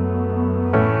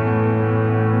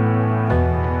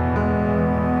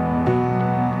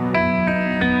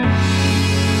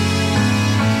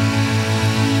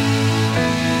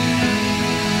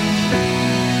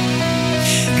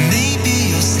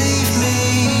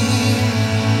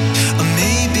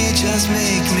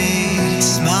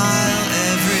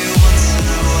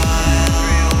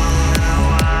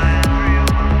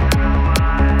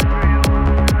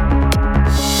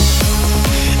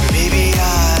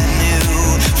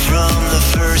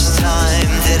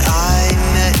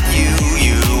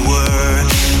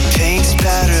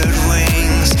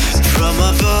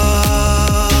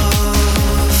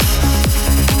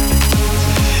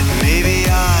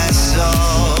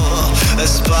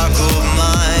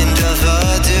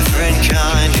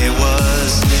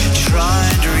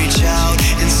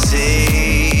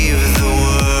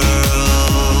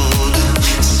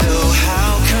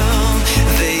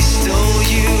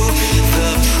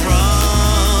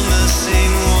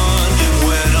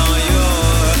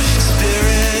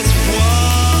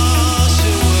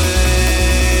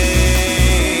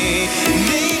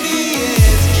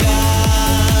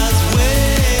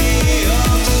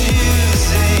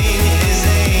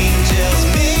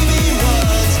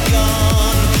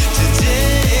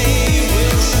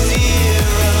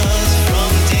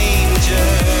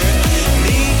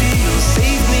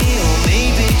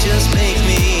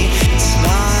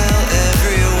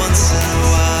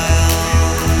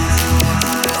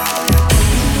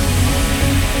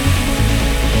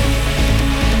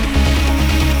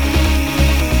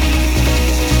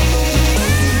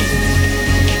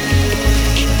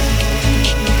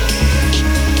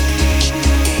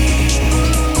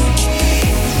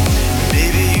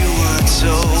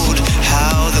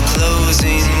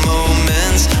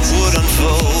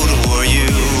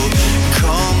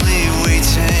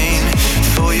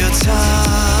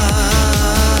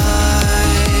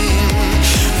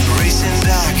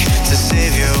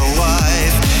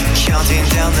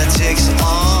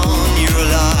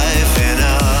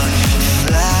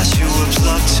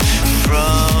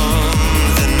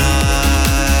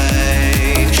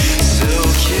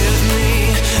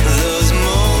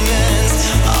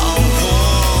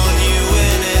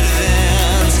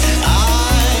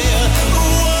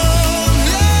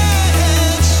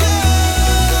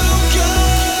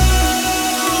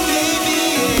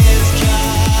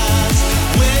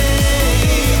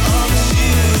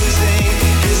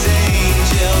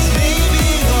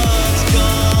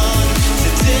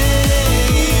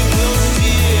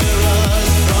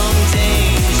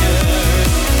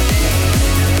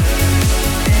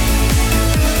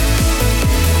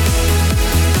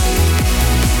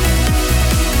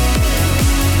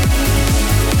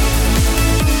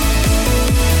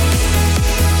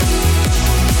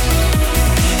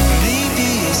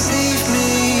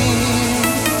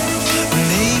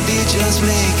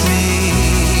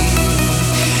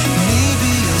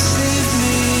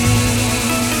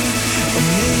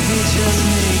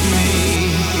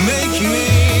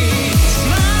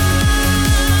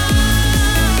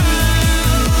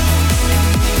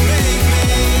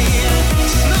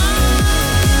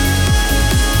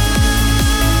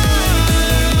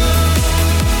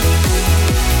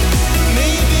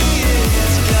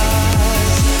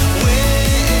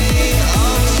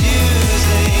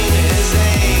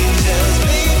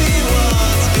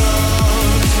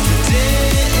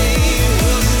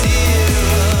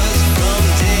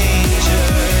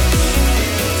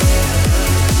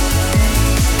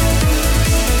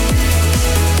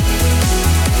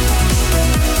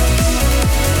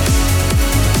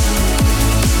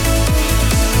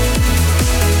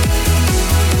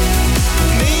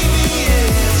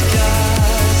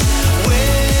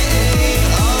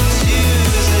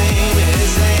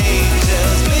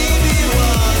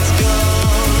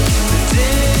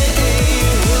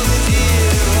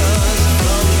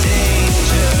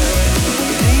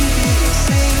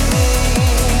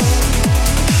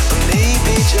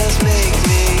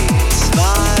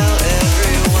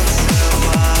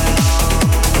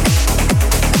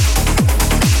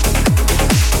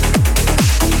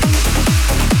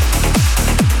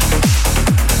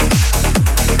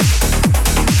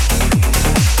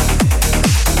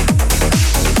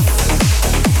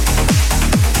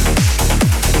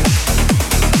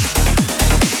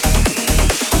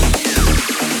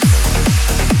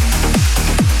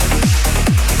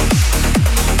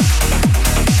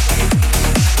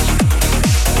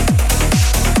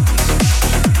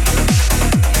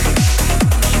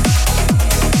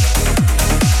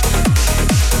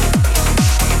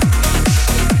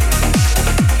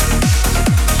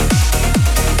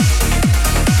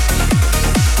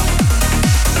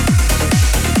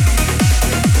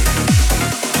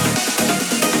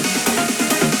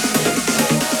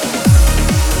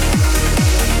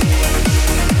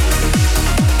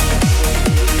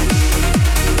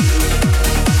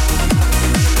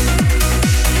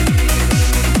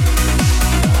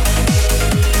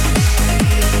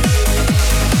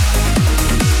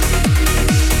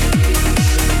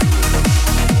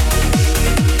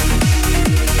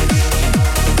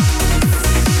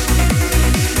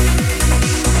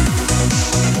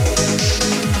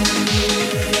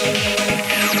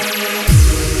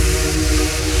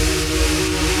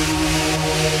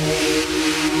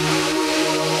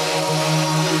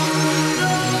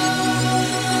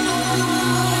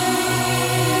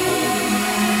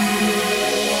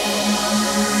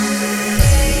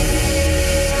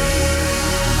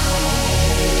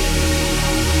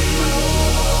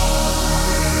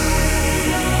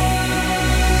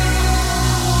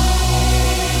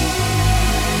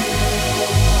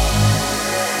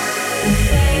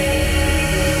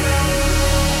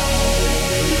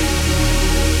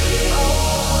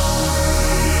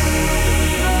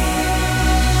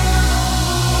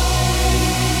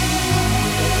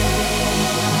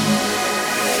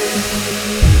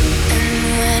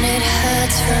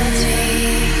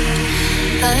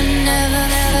 never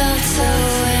felt so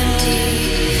empty.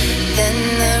 Then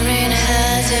the rain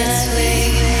has its way,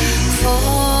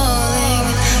 falling,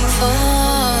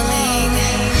 falling.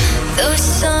 Those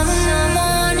summer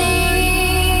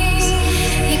mornings,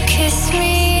 you kiss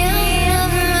me out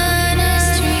of my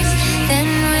dreams. Then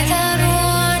without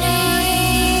warning,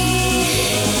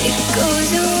 it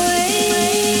goes away.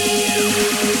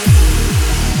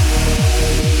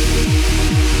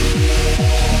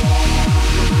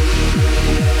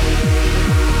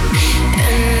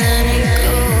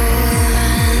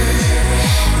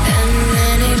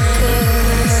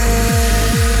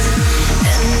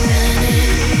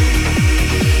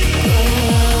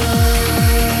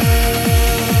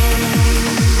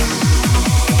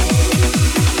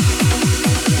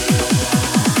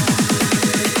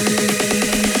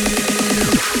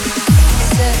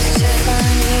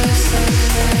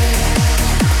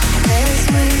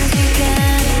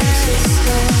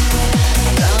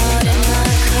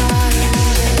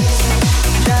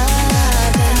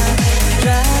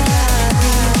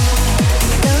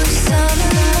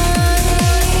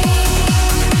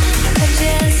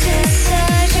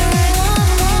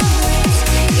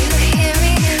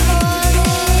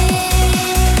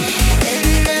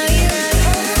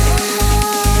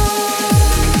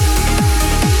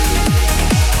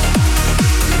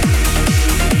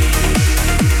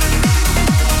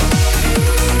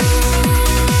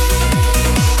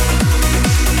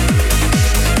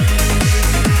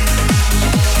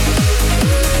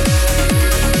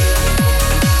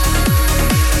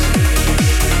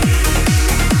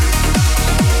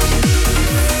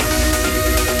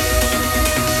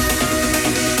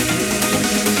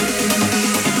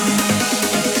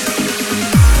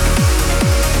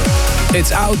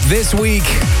 It's out this week.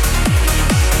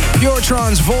 Pure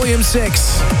Trance Volume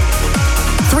 6.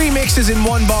 3 mixes in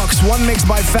one box. One mix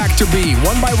by Factor B,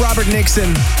 one by Robert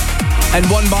Nixon, and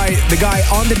one by the guy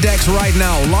on the decks right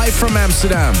now, live from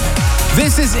Amsterdam.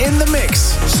 This is In the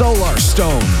Mix, Solar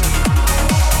Stone.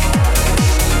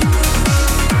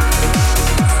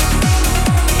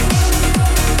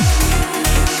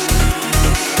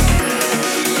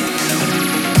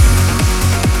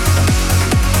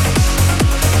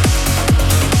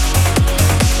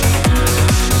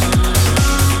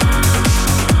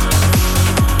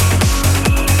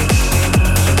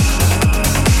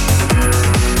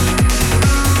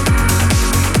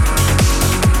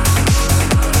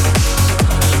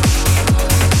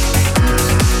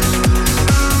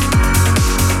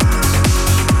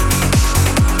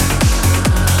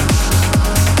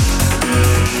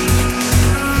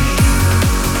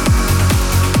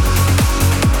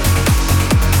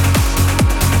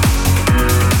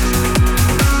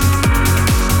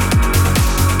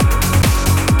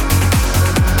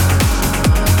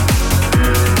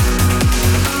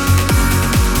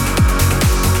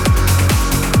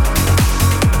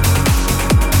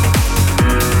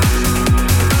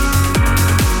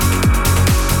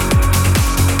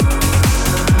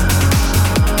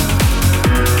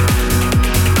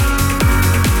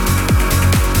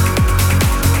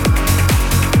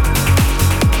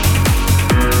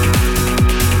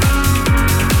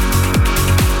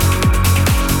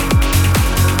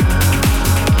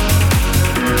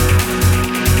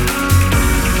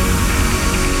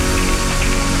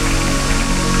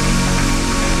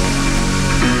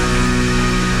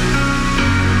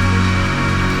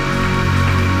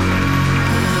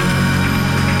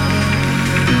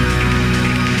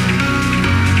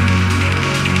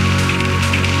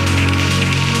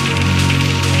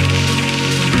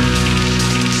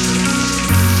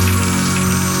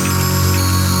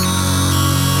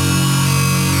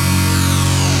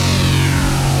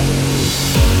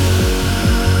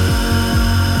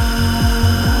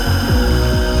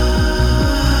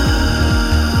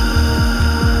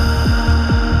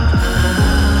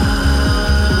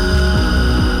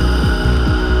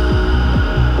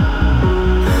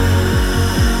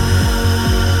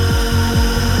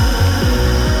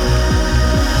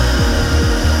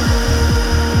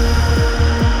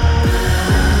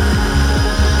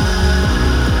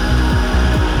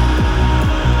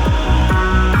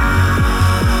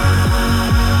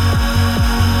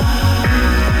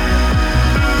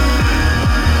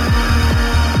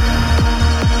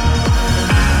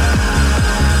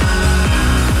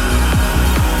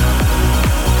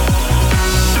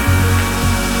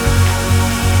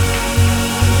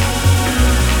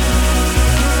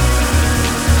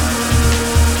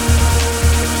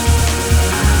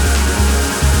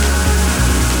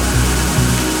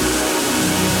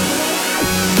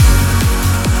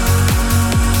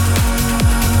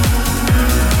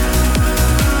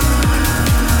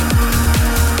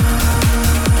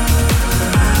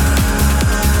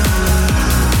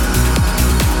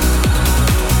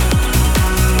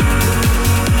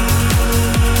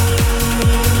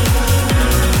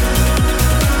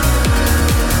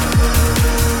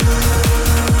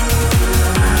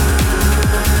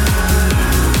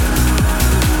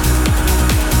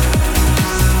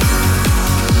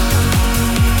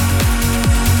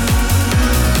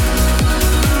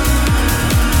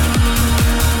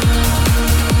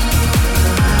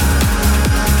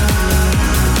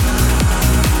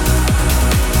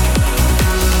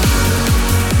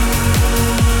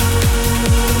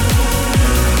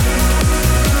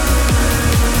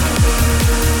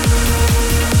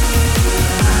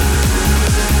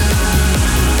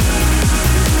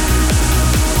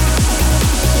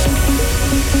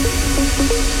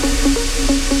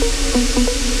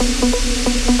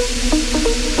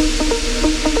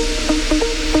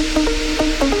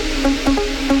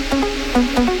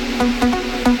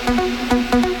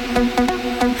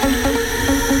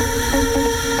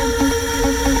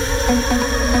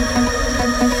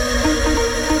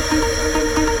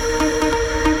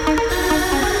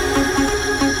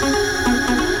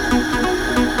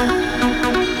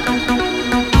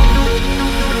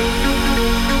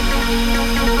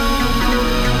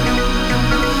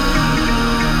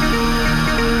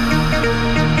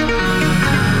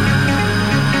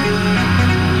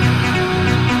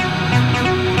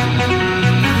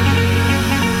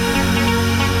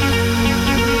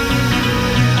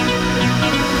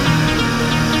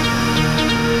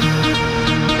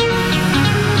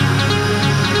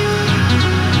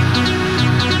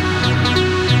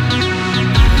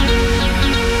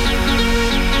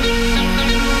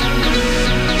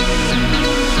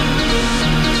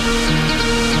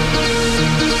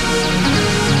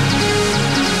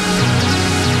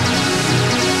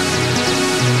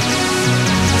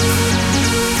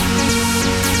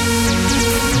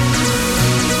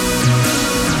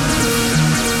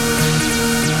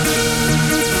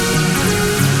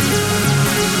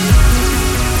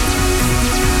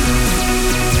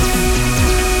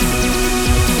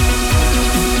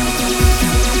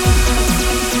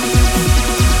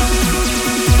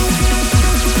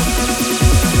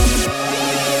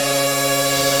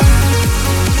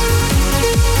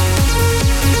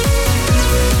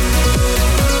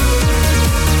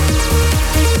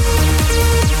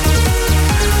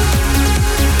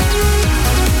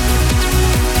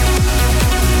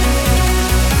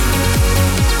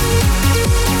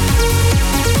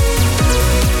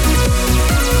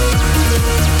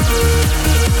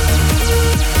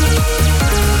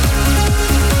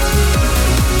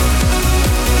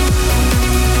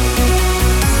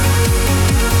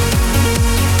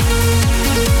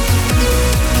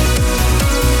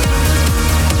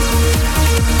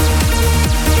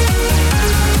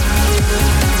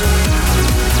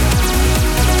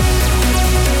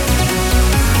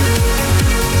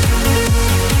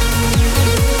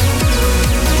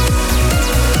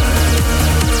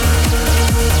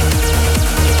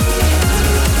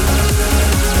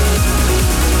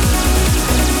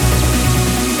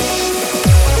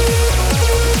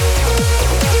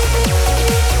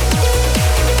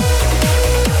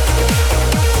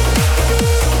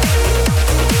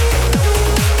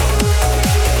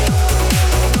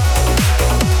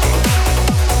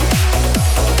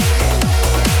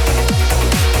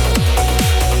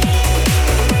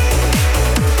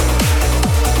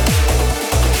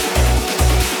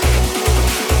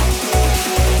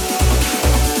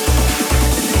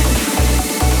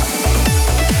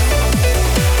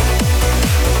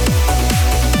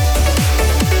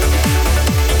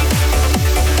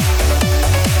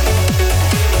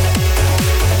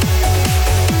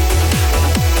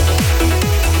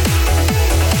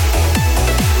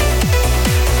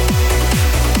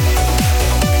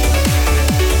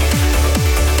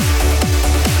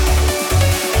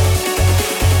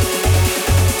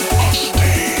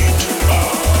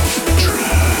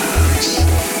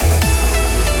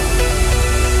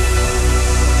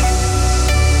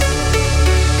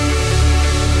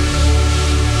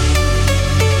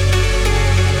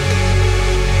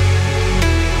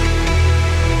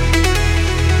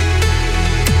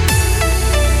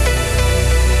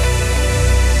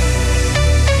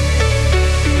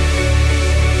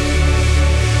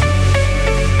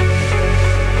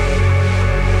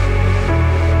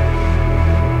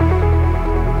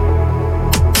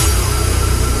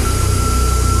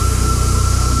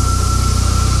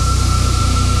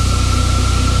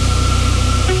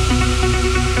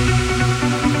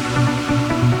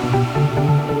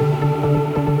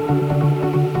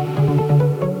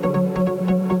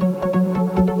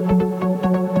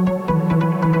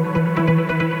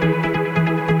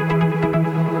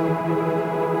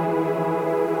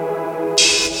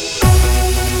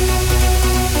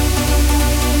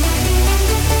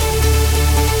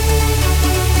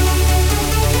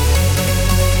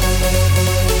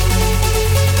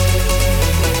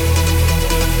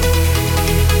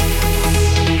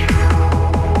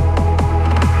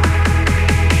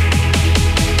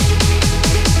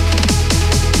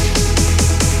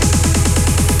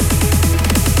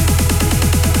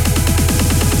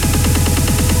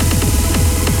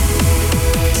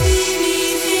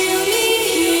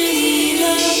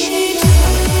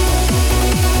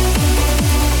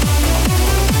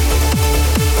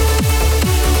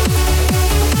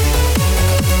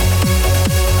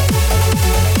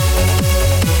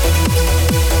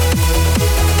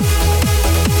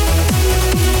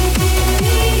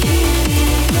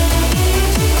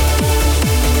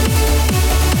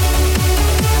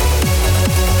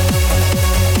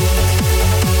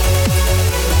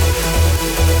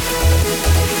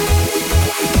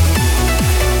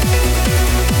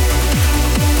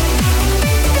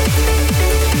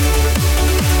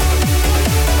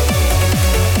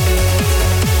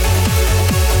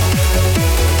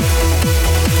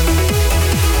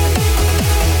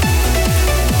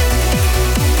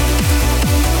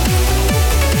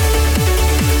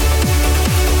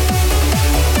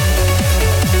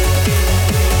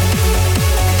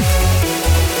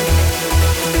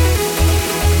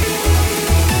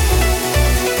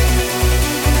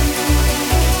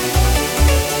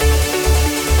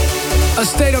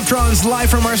 Trance live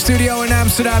from our studio in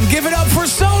Amsterdam. Give it up for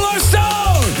Solar Stone!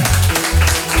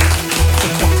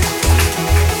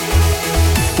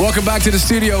 Welcome back to the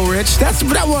studio, Rich. That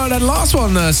last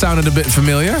one sounded a bit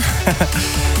familiar.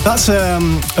 That's a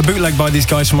bootleg by these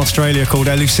guys from Australia called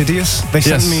Elucidius. They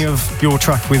sent me of your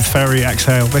track with Ferry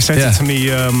Exhale. They sent it to me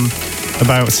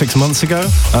about 6 months ago.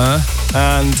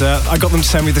 And I got them to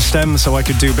send me the stem so I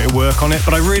could do a bit of work on it.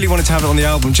 But I really wanted to have it on the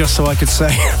album just so I could say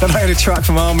that I had a track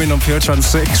from Armin on Pure Trance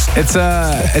 6. It's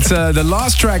the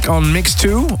last track on Mix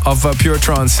 2 of Pure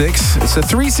Trance 6. It's a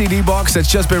 3 CD box that's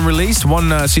just been released.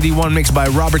 One CD 1 mixed by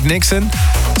Robert Nixon,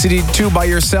 CD 2 by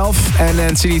yourself, and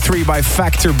then CD 3 by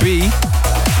Factor B.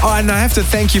 Oh, and I have to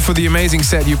thank you for the amazing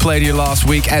set you played here last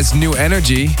week as New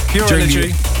Energy. Pure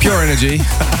Energy. Pure Energy.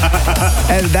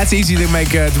 And that's easy to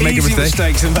make a mistake. Easy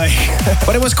mistake to make.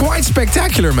 But it was quite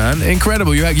spectacular, man.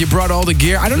 Incredible. You brought all the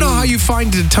gear. I don't know how you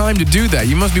find the time to do that.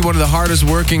 You must be one of the hardest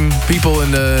working people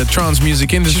in the trance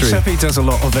music industry. Giuseppe does a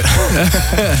lot of it.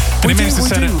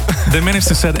 They managed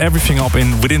to set everything up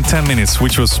within 10 minutes,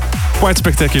 which was quite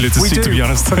spectacular to see, to be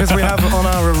honest. Because we have on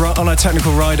our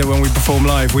technical rider when we perform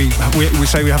live, we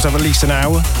say we have to have at least an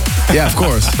hour. Yeah, of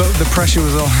course. But the pressure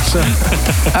was on. So.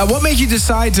 What made you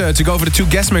decide to go for the 2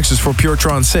 guest mixes for Pure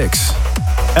Trance 6?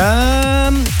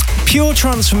 Pure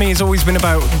Trance for me has always been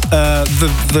about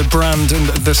the brand and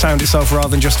the sound itself rather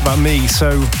than just about me.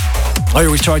 So I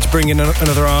always try to bring in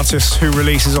another artist who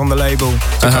releases on the label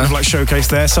to kind of like showcase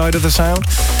their side of the sound.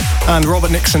 And Robert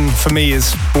Nixon for me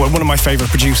is one of my favourite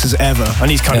producers ever,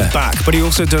 and he's kind of back. But he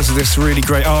also does this really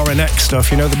great RNX stuff,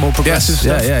 the more progressive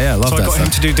stuff. Yeah, love that. So I got him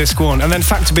to do Disc 1, and then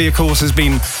Factor B, of course, has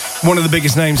been one of the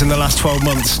biggest names in the last 12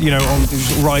 months,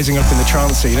 on rising up in the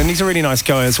trance scene. And he's a really nice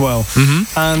guy as well.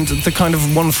 Mm-hmm. And the kind of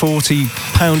 140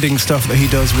 pounding stuff that he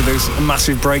does with those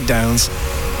massive breakdowns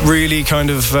really kind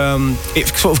of, it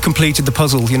sort of completed the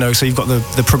puzzle, so you've got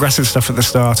the progressive stuff at the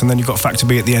start and then you've got Factor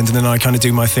B at the end, and then I kind of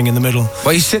do my thing in the middle.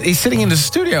 Well, he's sitting in the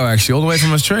studio, actually, all the way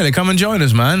from Australia. Come and join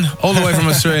us, man. All the way from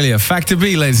Australia. Factor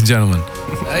B, ladies and gentlemen.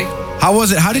 Hey. How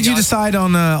was it? How did you decide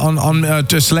on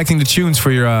selecting the tunes for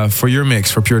your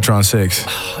mix for Pure Trance 6?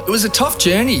 It was a tough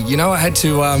journey. I had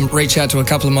to reach out to a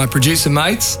couple of my producer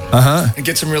mates and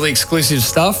get some really exclusive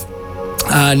stuff.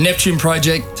 Neptune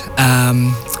Project.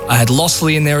 I had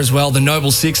Lossley in there as well. The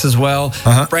Noble Six as well.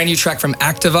 Brand new track from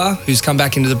Activa, who's come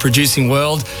back into the producing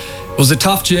world. It was a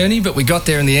tough journey, but we got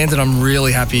there in the end, and I'm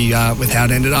really happy with how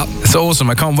it ended up. It's awesome.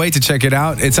 I can't wait to check it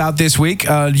out. It's out this week.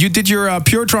 You did your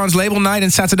Pure Trance label night on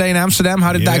Saturday in Amsterdam.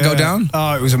 How did that go down?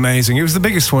 Oh, it was amazing. It was the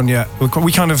biggest one yet.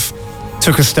 We kind of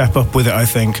took a step up with it, I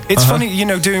think. It's funny,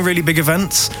 doing really big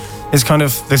events is kind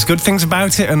of, there's good things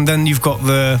about it, and then you've got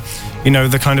the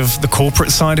kind of the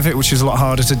corporate side of it, which is a lot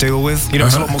harder to deal with.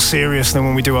 It's a lot more serious than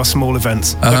when we do our small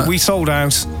events. But we sold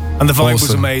out, and the vibe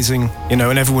was amazing, and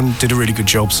everyone did a really good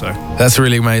job, so. That's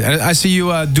really amazing. And I see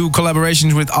you do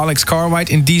collaborations with Alex Carwhite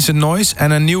in Decent Noise,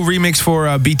 and a new remix for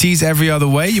BT's Every Other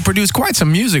Way. You produced quite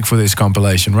some music for this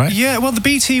compilation, right? Yeah, well, the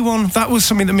BT one, that was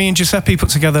something that me and Giuseppe put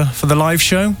together for the live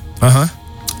show.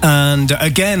 And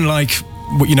again,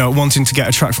 wanting to get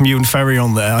a track from you and Ferry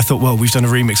on there, I thought, well, we've done a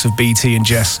remix of BT and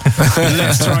Jess.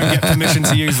 Let's try and get permission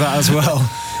to use that as well.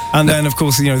 And then, of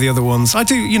course, the other ones. I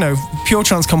do, Pure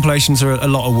Trance compilations are a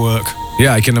lot of work.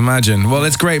 Yeah, I can imagine. Well,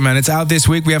 it's great, man. It's out this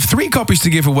week. We have 3 copies to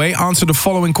give away. Answer the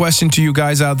following question to you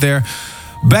guys out there.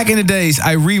 Back in the days,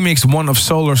 I remixed one of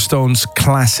Solarstone's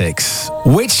classics.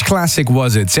 Which classic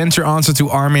was it? Send your answer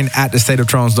to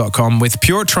armin@thestateoftrance.com with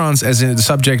Pure Trance as in the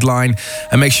subject line,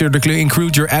 and make sure to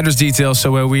include your address details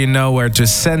so we know where to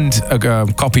send a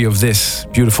copy of this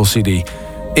beautiful CD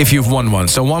if you've won one.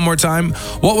 So one more time,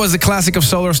 what was the classic of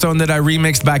Solarstone that I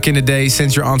remixed back in the day?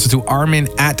 Send your answer to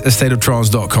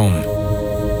armin@thestateoftrance.com.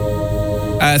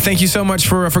 Thank you so much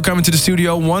for coming to the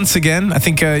studio once again. I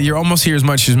think you're almost here as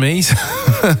much as me.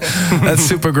 That's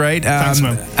super great. Thanks,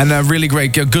 man. And really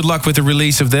great. Good luck with the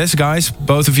release of this, guys,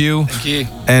 both of you. Thank you.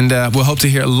 And we'll hope to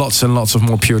hear lots and lots of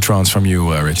more Pure Trance from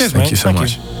you, Rich. Cheers, Thank mate. you so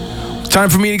much. Time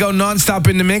for me to go non-stop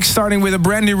in the mix, starting with a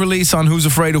brand new release on Who's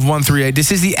Afraid of 138.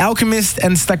 This is The Alchemist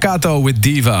and Staccato with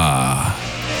Diva.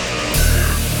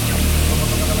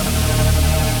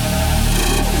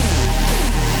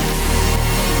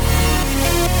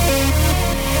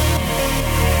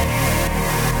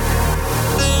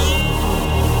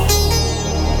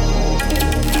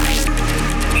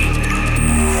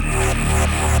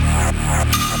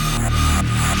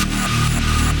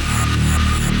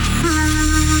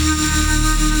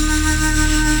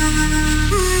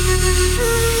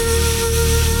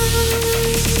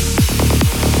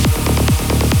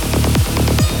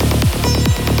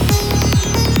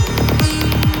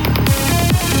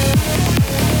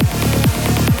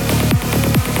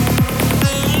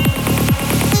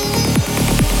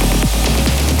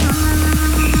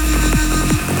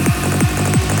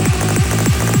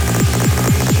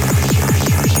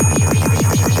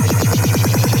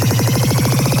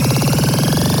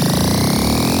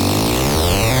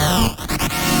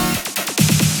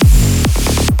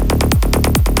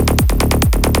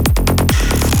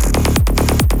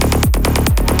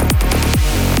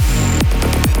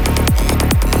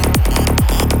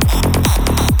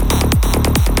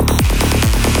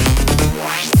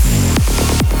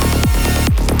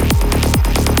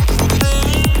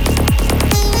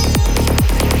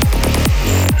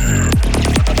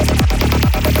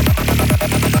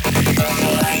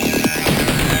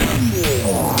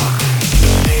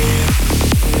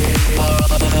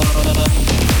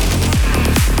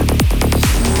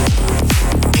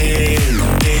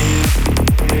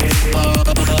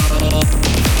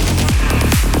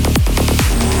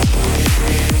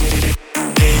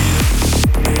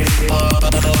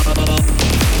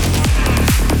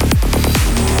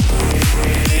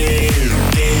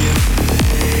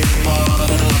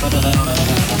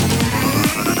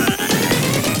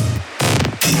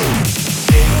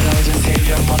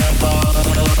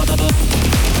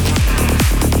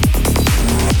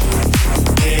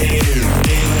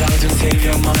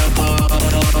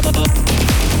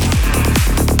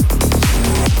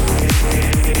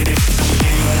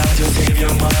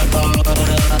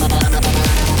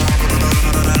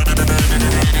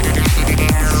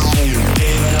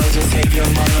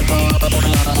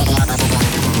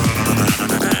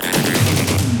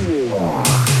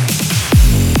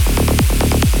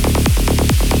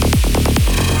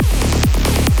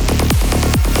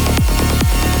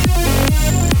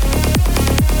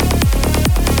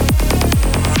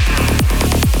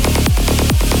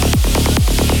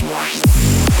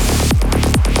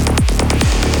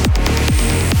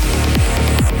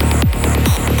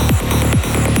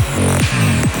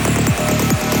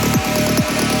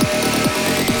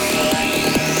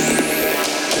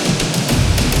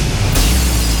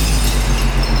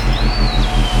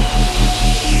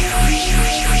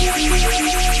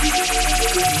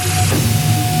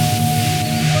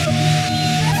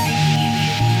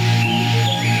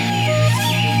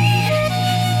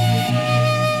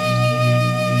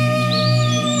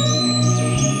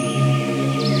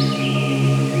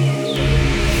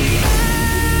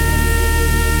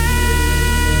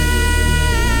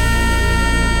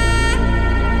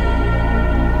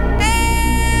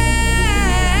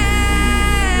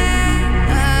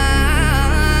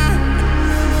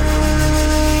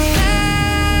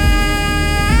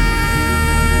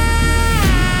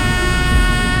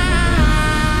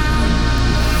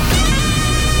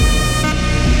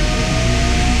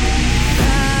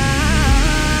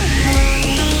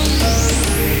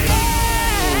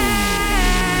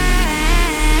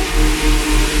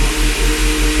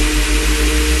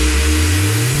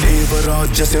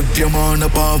 देवराज्य सेव्यमान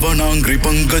पावनांग्रि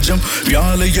पंकजं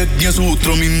व्याल यज्ञ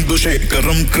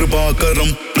सूत्रमिन्दुशेखरं कृपाकरं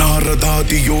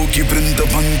नारदादि योगी वृन्द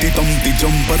वन्दितं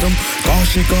तिजं परं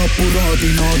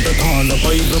काशिकापुरादिनाथ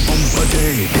कालभैरवं भजे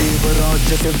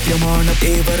देवराज्य सेव्यमान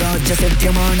देवराज्य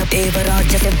सेव्यमान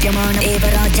देवराज्य सेव्यमान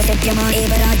देवराज्य सेव्यमान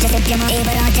देवराज्य सेव्यमान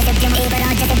देवराज्य सेव्यमान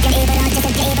देवराज्य सेव्यमान देवराज्य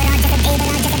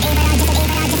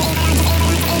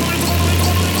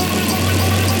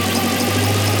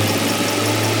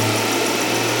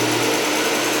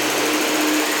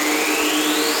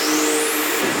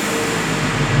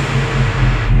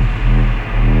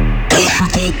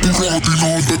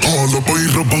पुरादिनाथ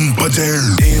कालभैरवं भजे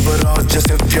देवराज्य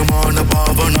सेव्यमान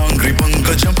पावनांग्रि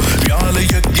पंकजं व्याल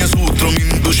यज्ञ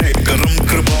सूत्रमिन्दुशेखरं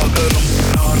कृपाकरं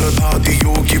नारदादि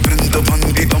योगी वृन्द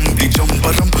वन्दितं द्विजं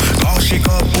परं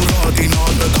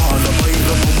काशिकापुरादिनाथ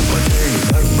कालभैरवं भजे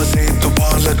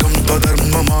धर्मसेतुपालकं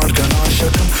त्वधर्म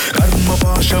मार्गनाशकं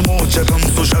कर्मपाशमोचकं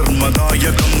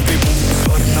सुशर्मदायकं विभुं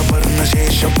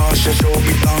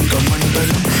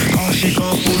स्वर्णवर्णशेषपाशशोभिताङ्गमण्डलं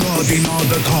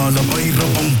काशिकापुरादिनाथ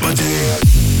कालभैरवं भजे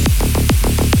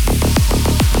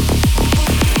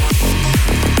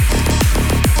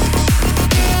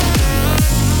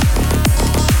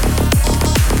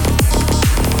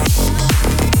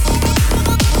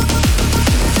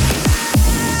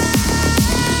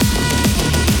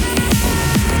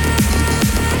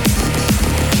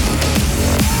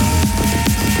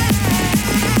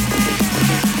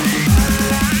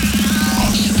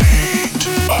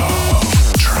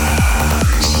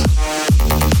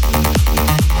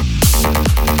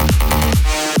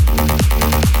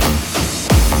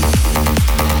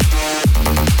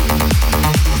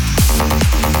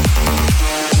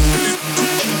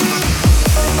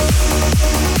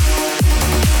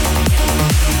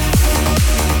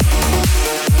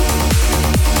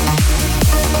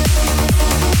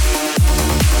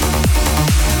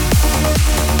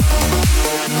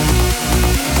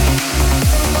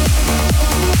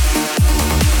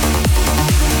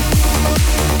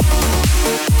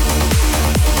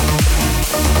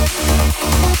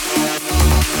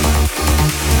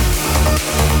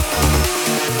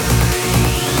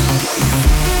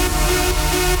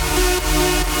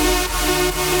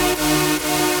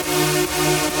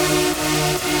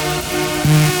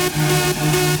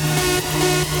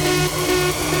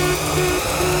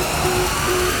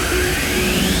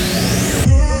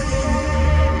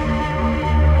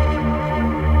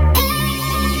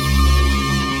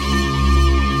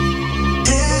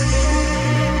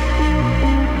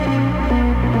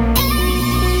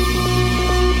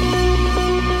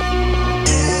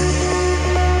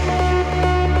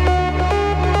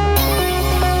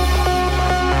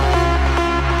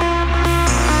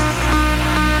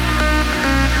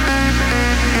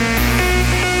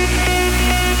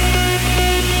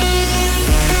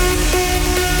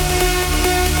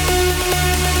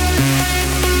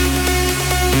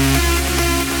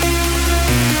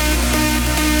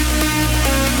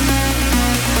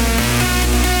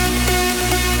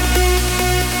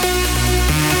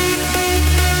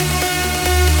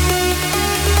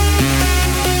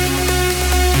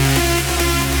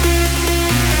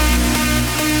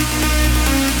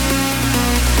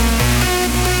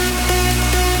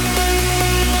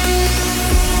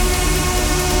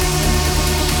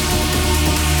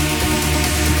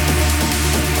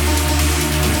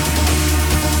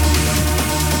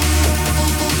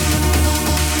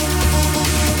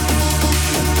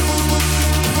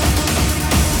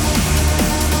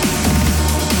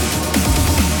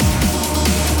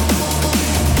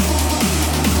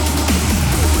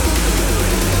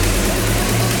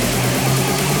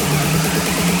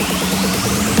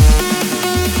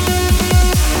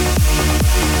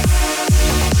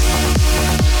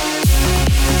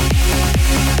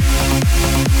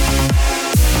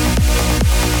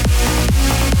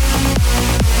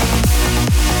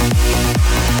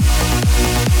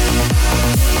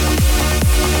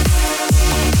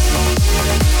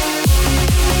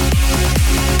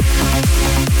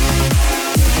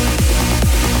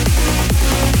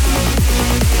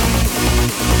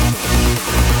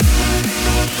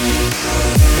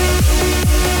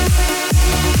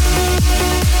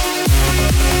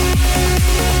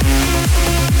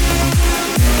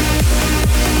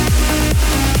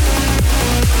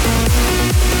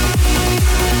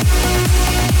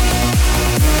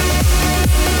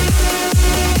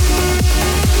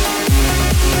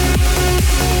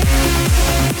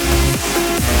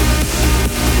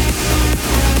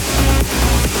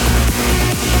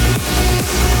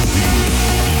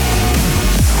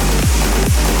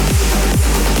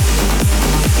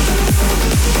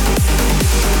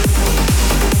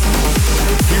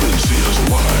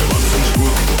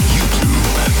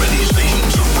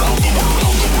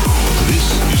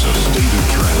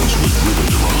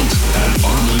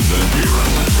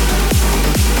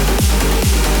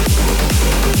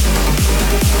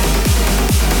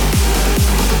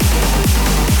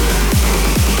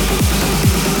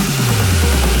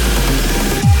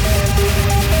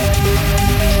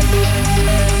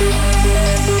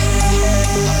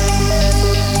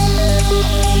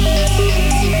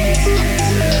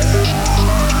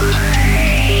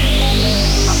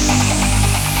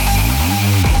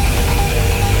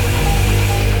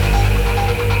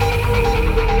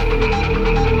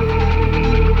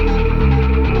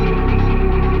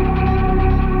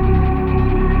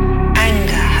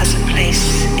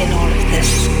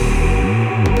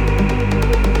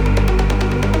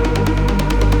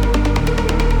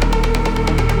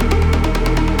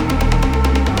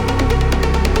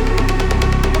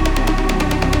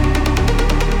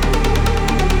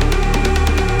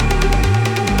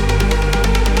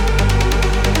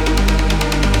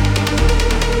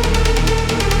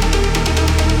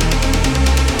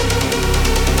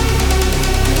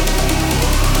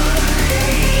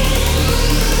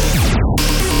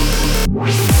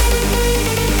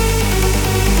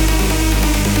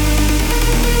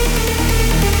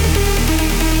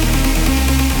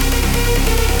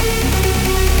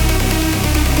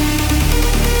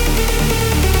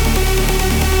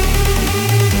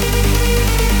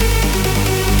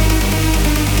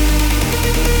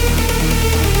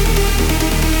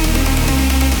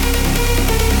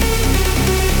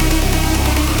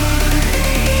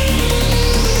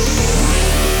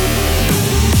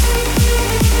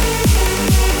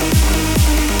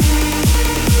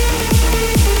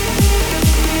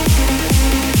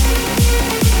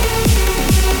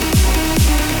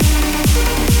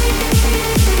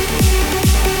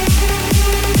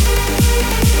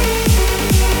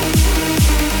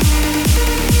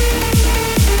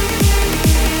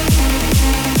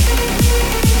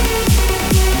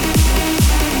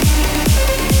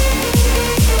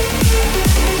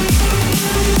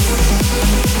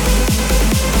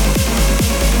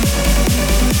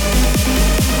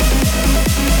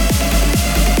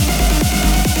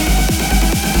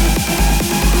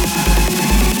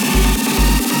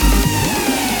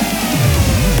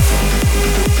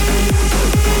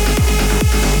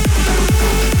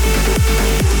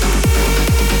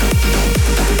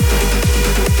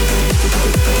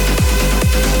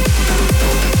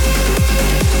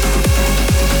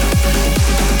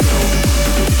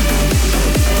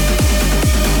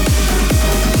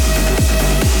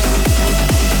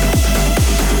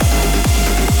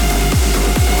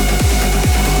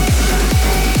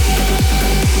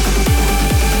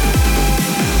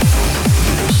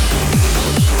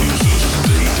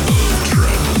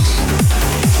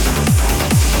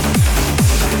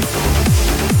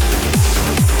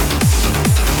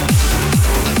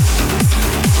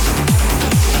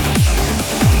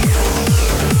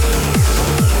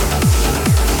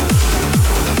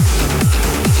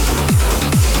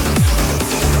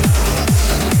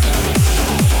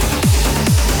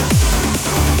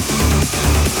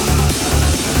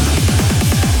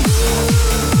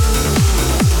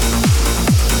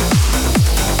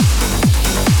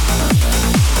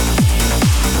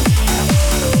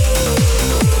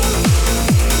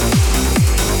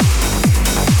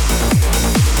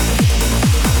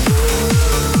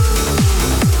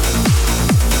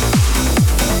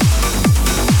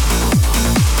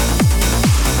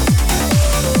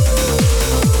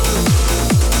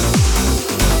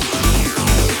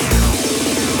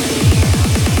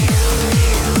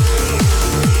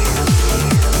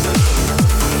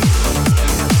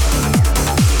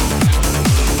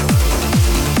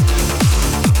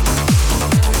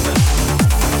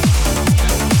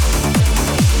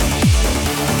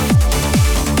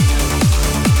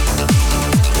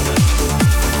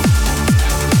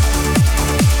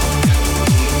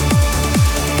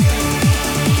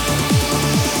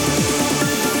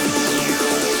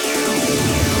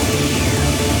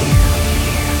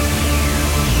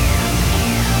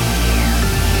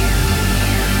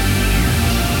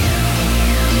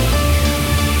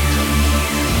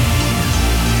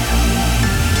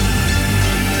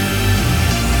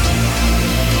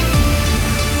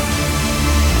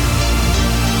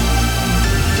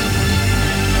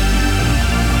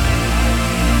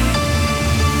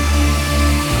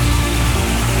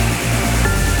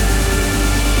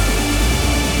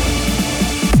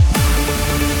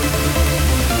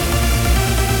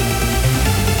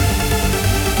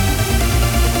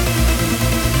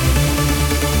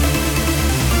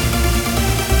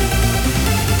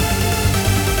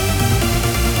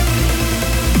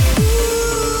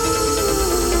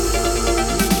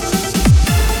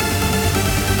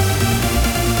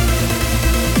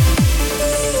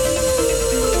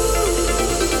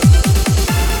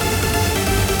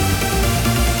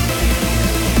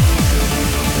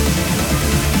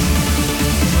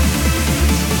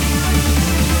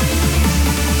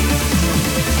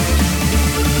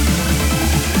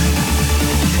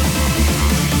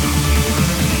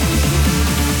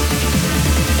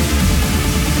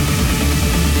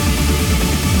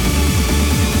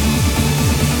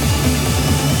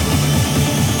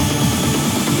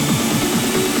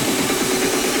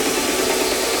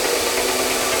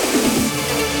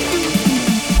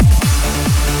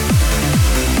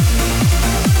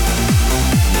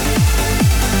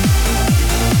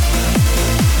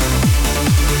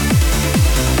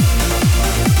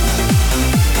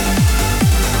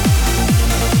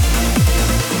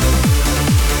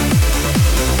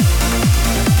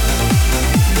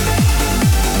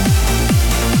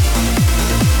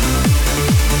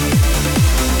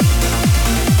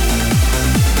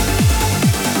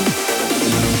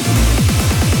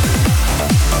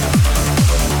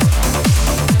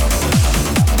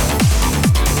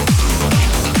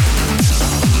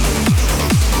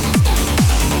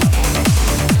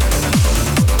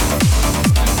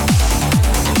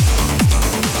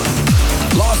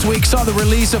saw the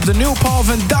release of the new Paul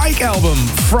van Dyk album,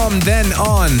 From Then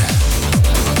On.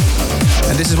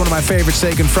 And this is one of my favorites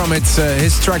taken from it,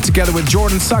 his track together with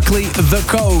Jordan Suckley, The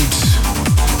Code.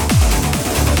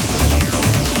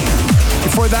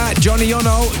 Before that, Johnny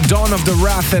Yono, Dawn of the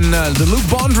Wrath, and the Luke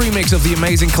Bond remix of the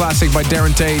amazing classic by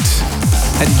Darren Tate.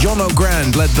 And Jono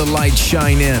Grand, Let the Light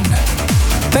Shine In.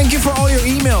 Thank you for all your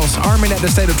emails. Armin at the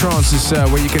State of Trance is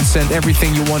where you can send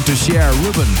everything you want to share.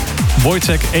 Ruben.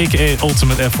 Wojtek, aka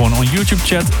Ultimate F1 on YouTube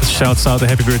chat, shouts out a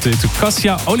happy birthday to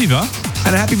Kasia Oliva.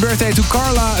 And a happy birthday to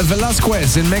Carla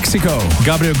Velasquez in Mexico.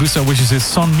 Gabriel Gusta wishes his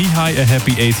son Mihai a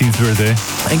happy 18th birthday.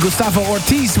 And Gustavo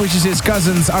Ortiz wishes his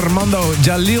cousins Armando,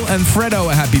 Jalil and Fredo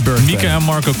a happy birthday. Mika and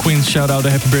Marco Quinn shout out a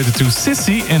happy birthday to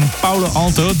Sissy and Paolo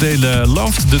Alto. They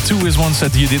loved the 2-is-1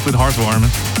 set you did with Hardware.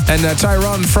 And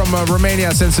Tyron from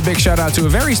Romania sends a big shout out to a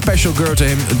very special girl to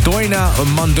him, Doina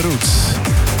Mandrut.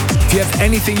 If you have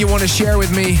anything you want to share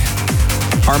with me,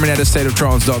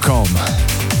 armin@astateoftrance.com.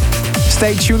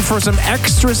 Stay tuned for some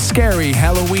extra scary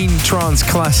Halloween trance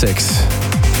classics.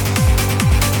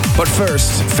 But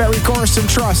first, Ferry Corsten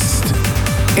Trust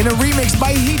in a remix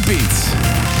by Heatbeats.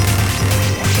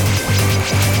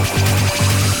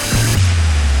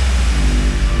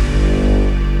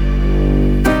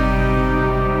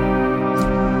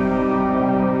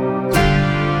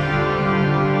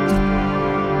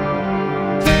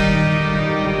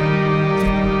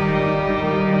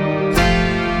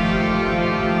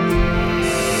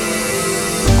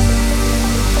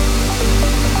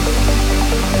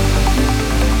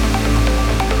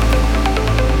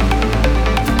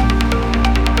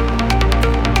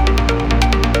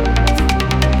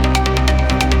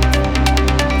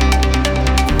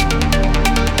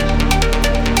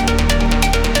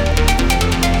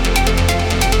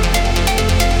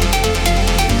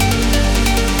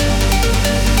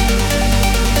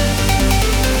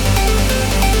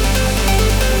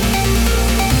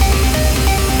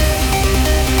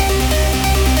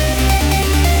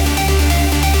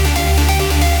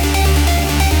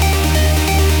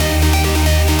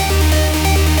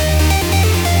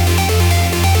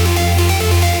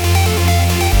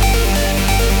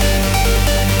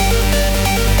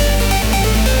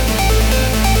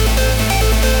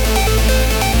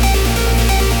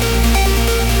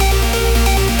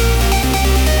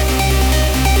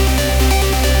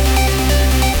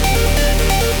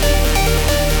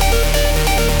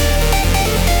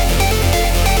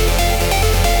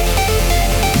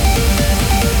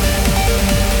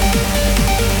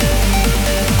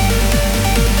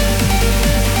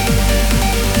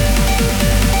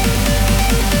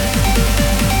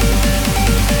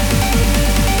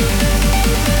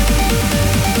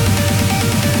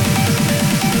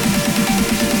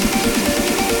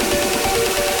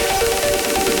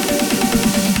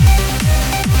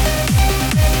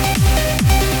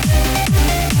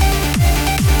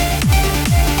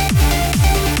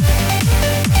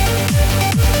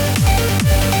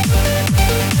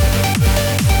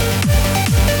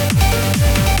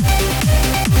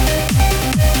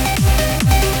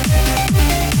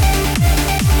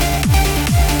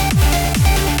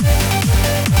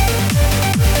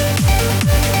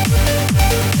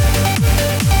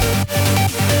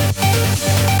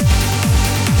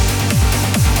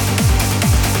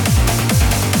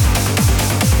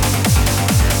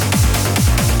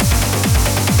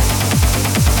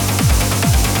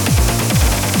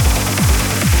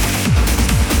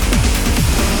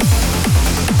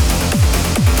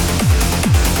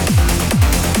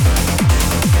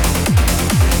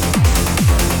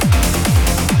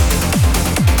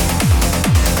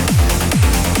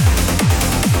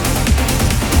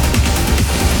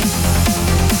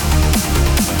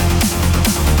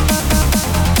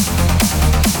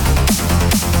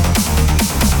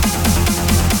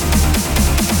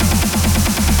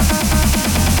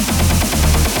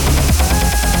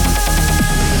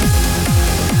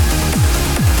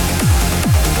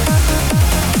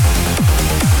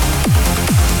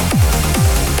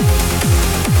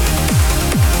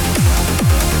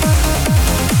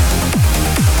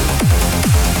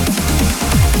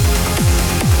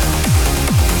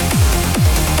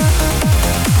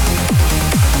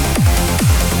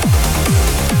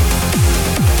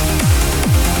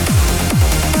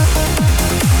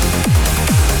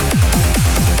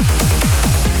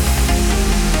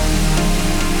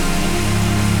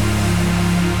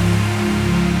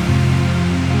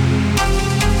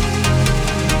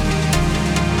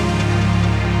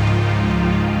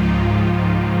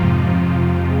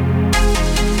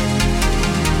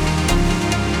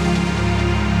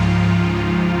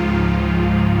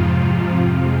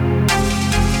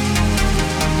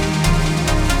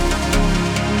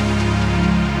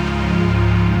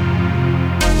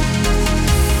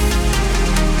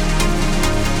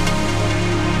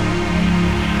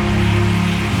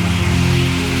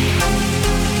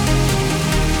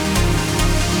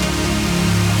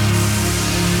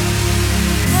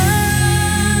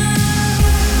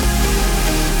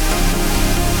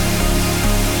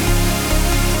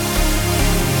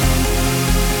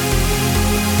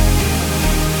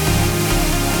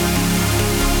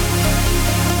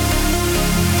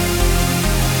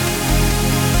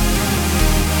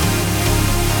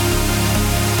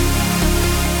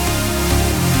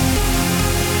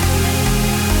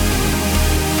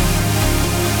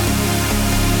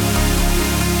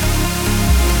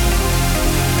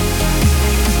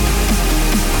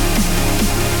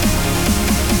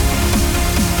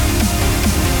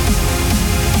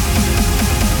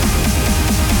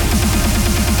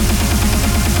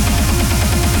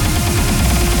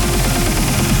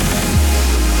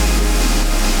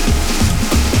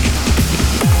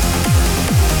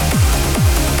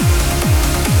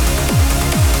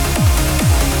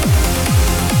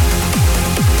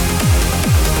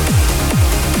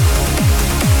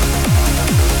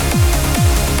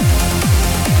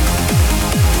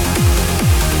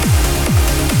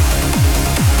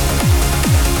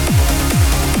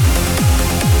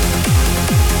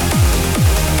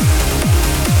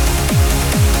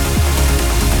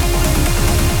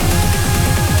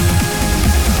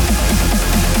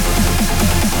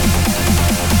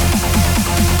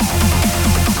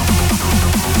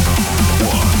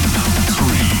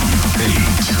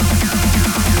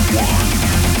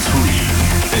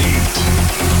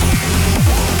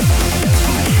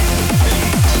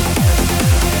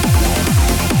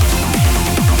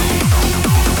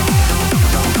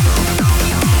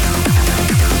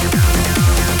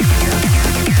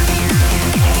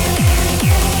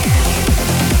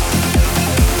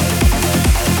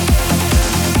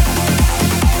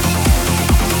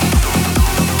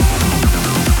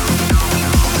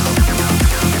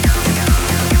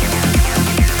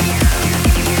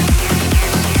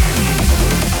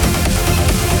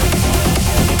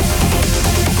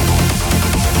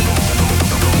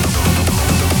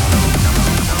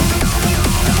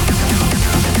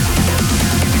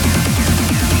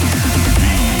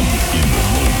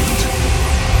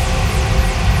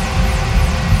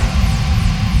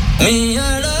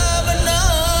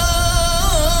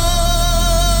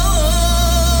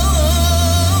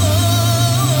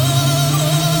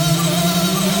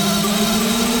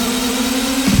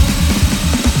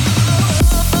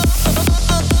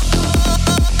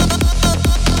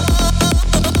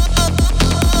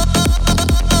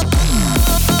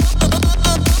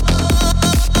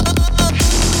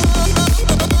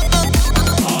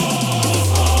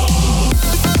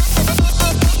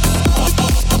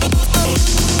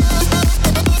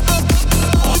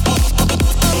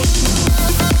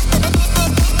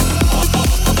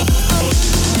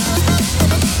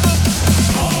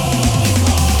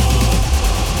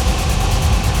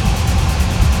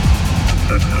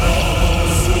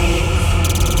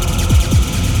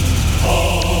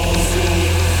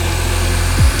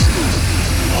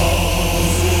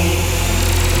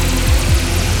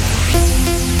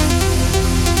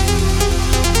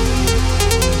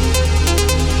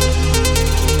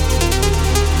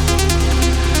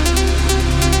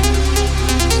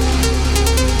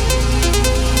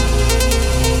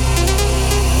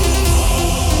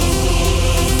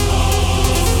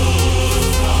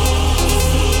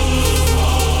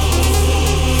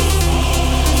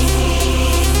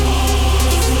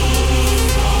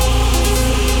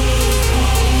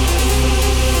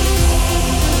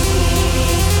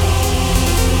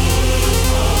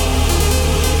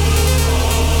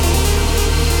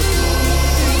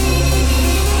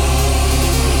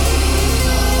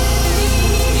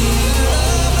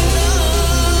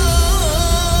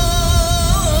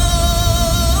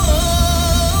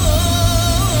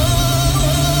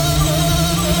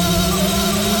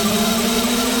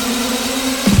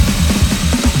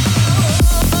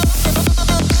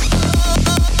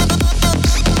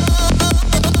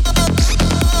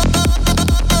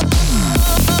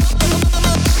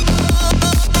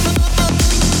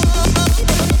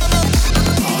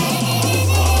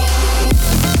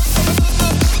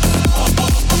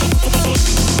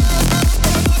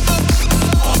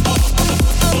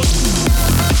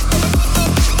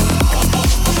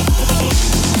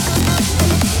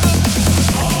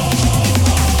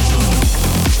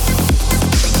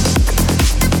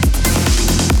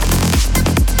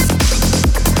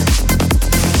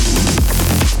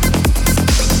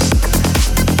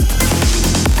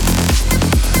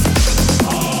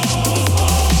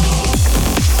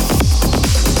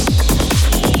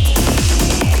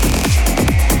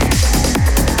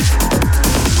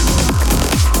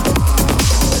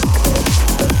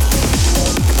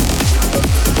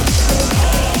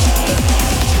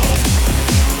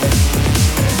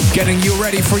 getting you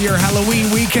ready for your Halloween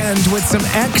weekend with some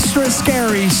extra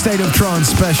scary State of Trance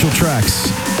special tracks.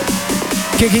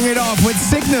 Kicking it off with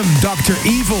Signum, Dr.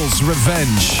 Evil's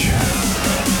Revenge.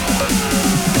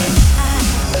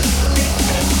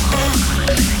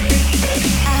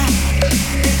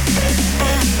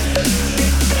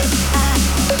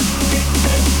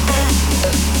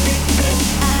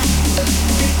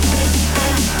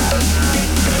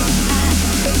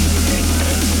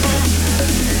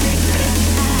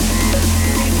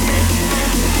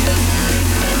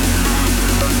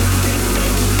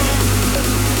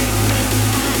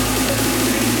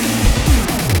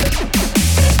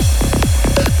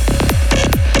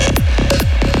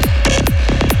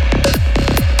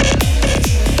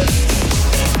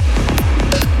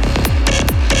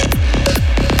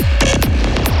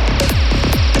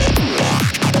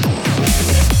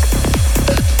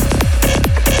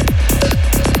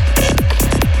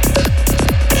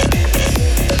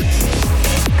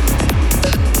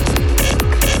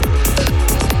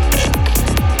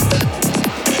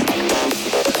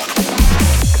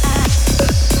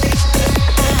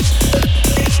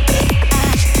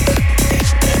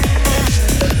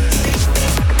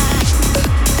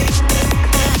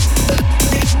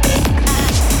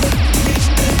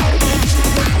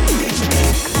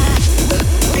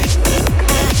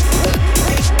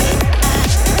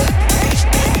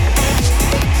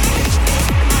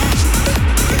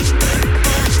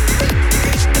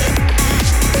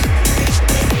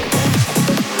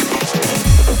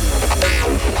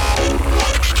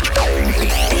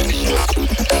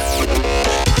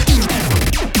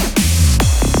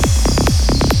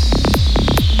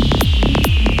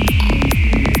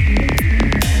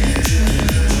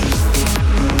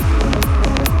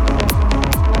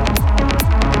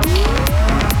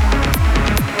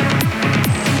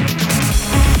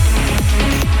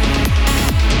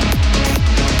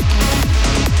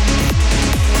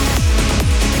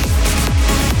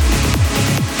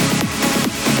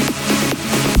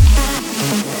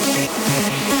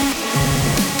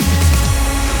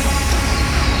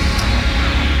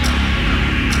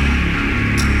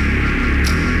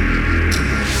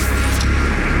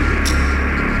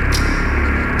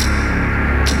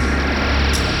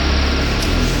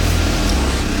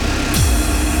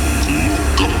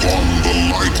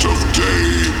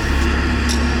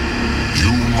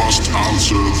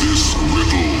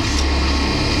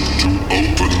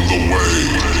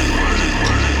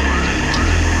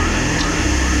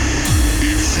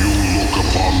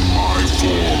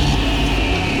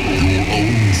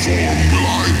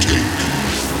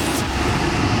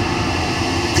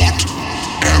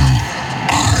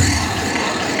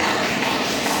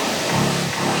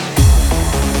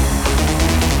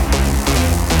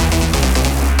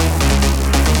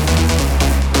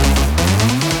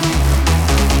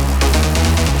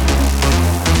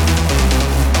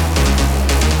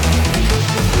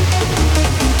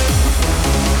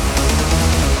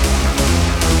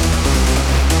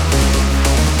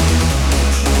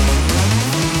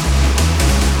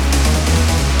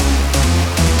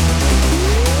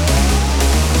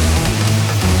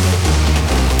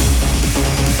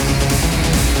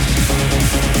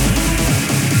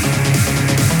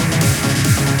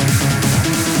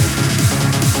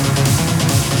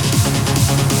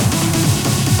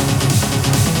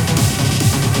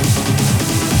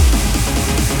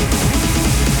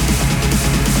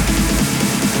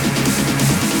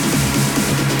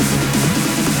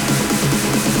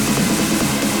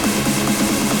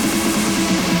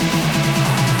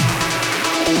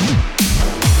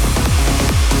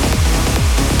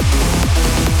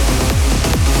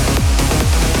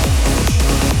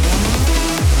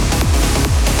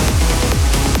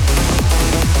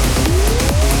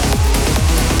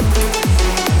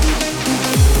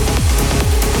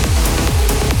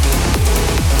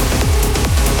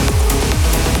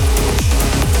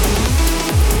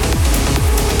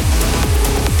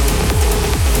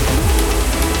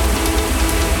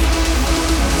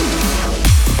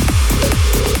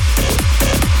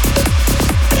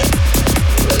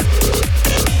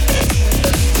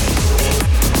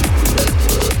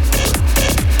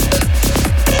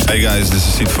 Hey guys, this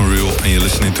is Seed from Real, and you're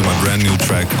listening to my brand new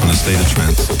track on A State of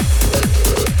Trance.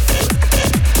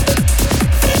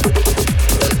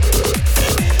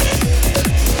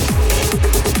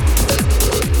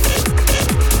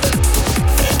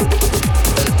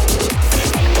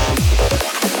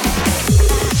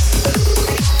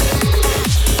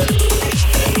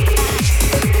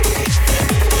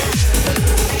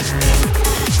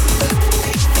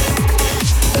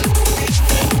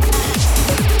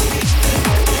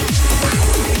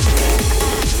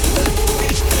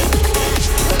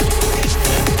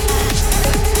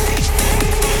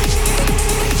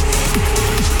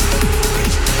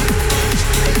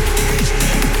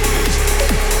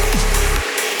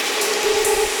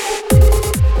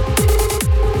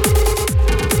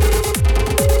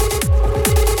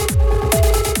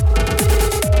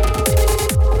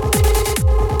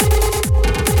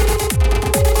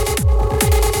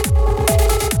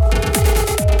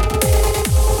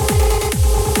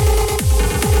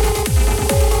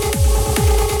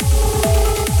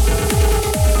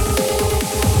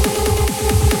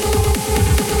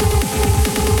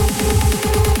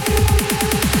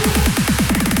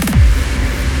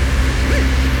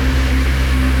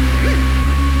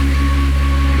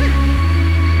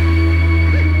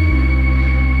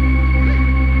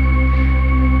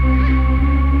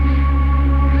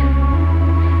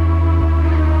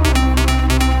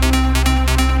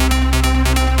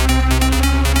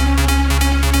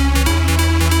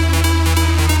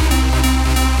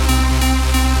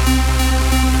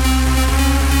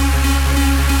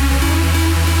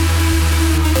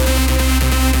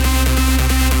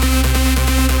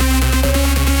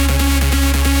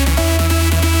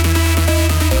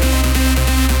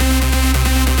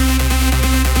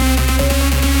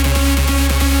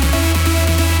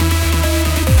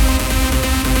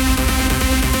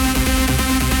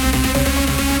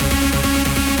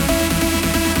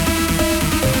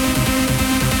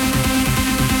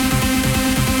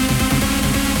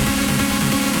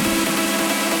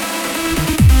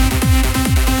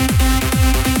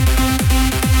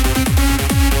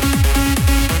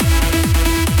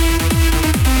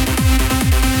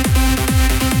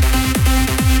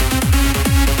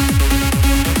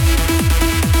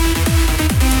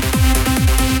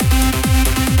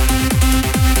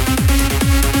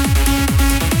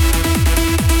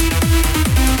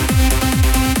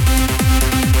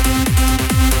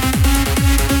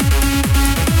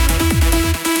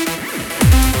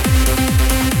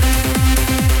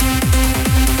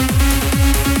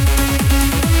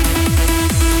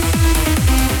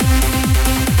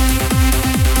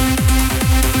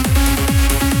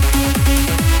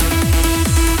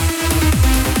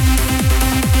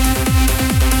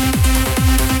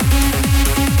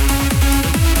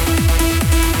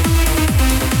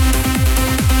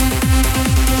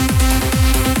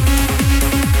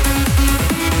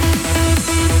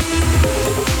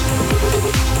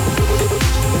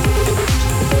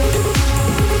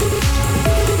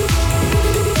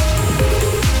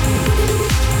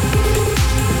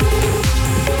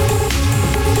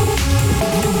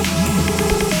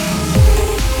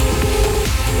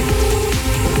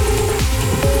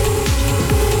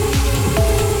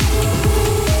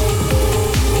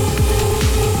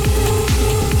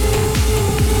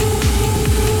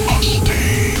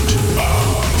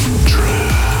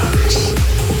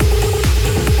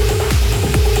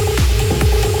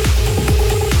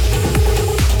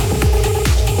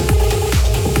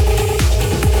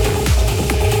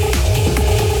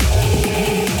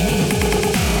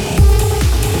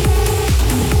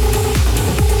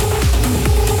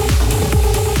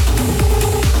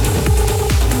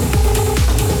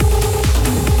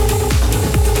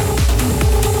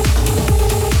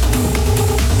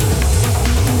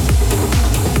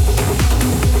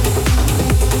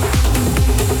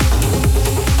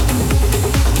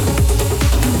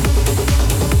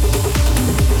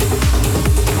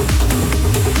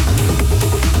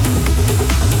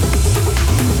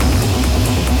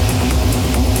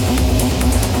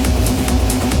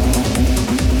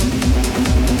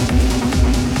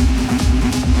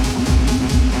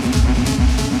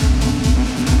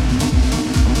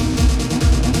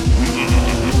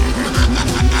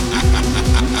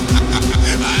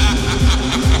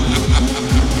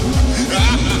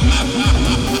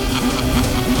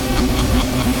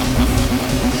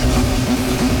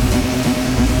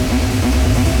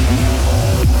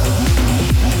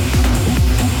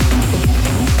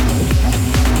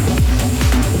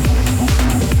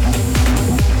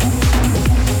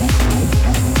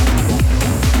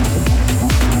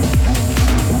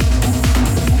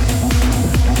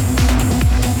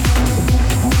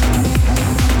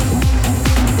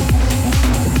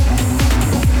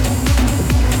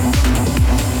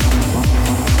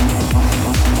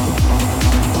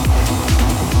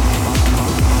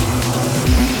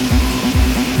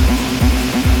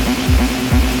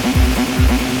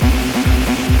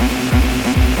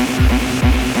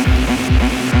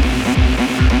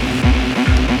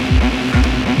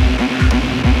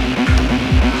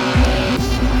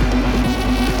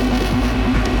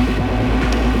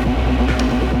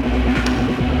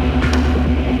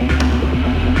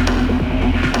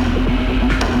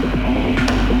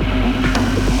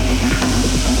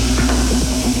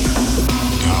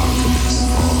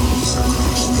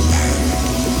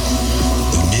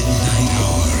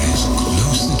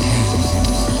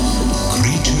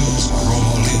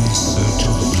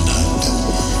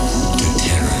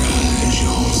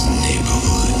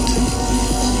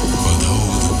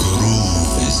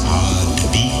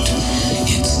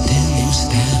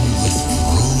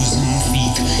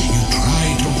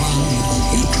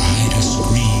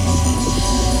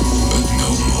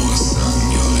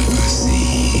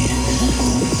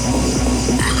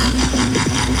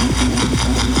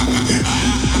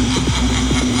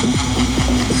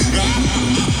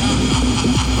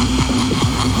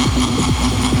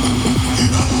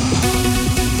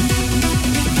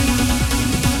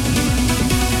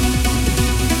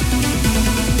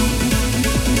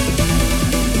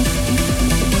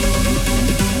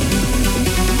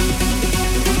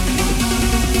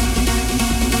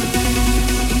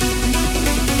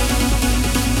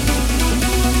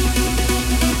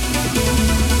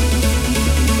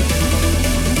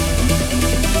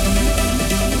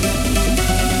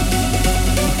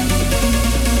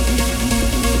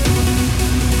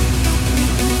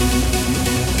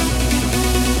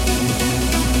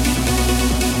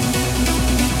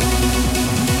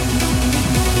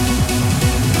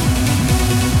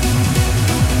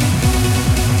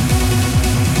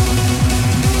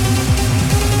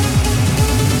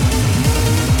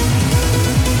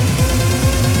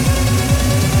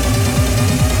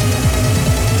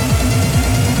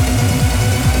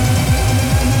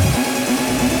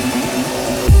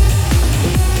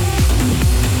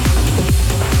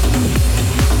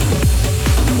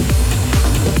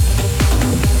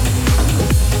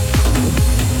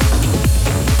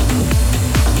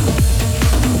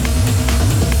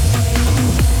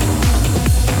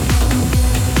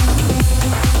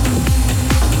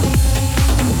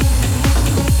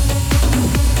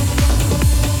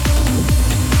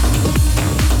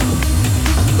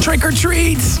 Trick or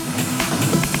treat!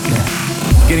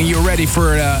 Getting you ready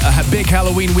for a big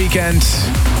Halloween weekend.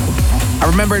 I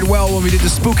remember it well when we did the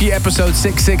spooky episode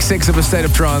 666 of A State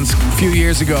of Trance a few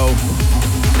years ago.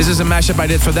 This is a mashup I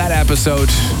did for that episode.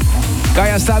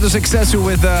 Gaia Status Successu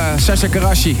with Sasha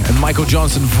Karashi and Michael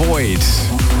Johnson Void.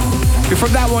 Before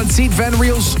that one, Seed Van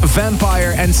Riel's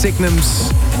Vampire and Signum's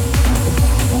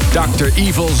Dr.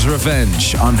 Evil's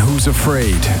Revenge on Who's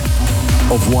Afraid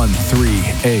of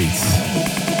 138.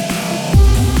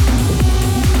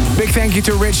 Big thank you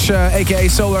to Rich, aka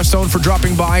Solarstone, for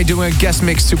dropping by, doing a guest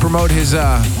mix to promote his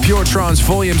Pure Trance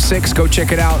Volume 6. Go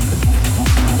check it out.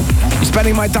 I'm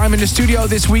spending my time in the studio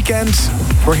this weekend,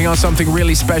 working on something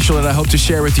really special that I hope to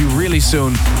share with you really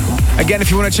soon. Again, if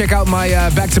you want to check out my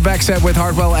back-to-back set with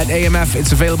Hardwell at AMF,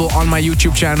 it's available on my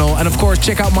YouTube channel. And of course,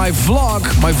 check out my vlog.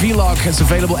 My vlog is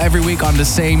available every week on the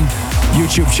same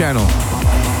YouTube channel.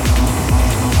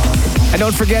 And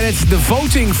don't forget it, the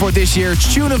voting for this year's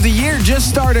Tune of the Year just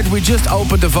started. We just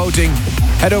opened the voting.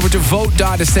 Head over to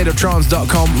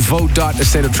vote.astateoftrance.com,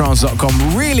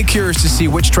 vote.astateoftrance.com. Really curious to see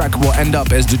which track will end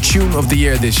up as the Tune of the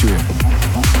Year this year.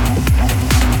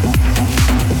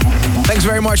 Thanks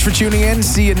very much for tuning in.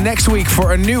 See you next week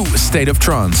for a new State of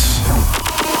Trance.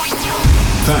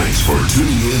 Thanks for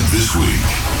tuning in this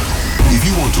week. If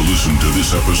you want to listen to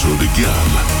this episode again,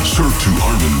 surf to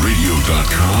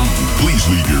ArminRadio.com. Please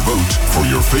leave your vote for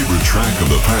your favorite track of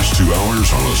the past 2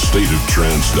 hours on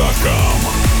AstateOfTrance.com.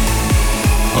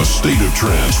 A State of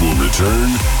Trance will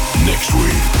return next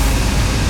week.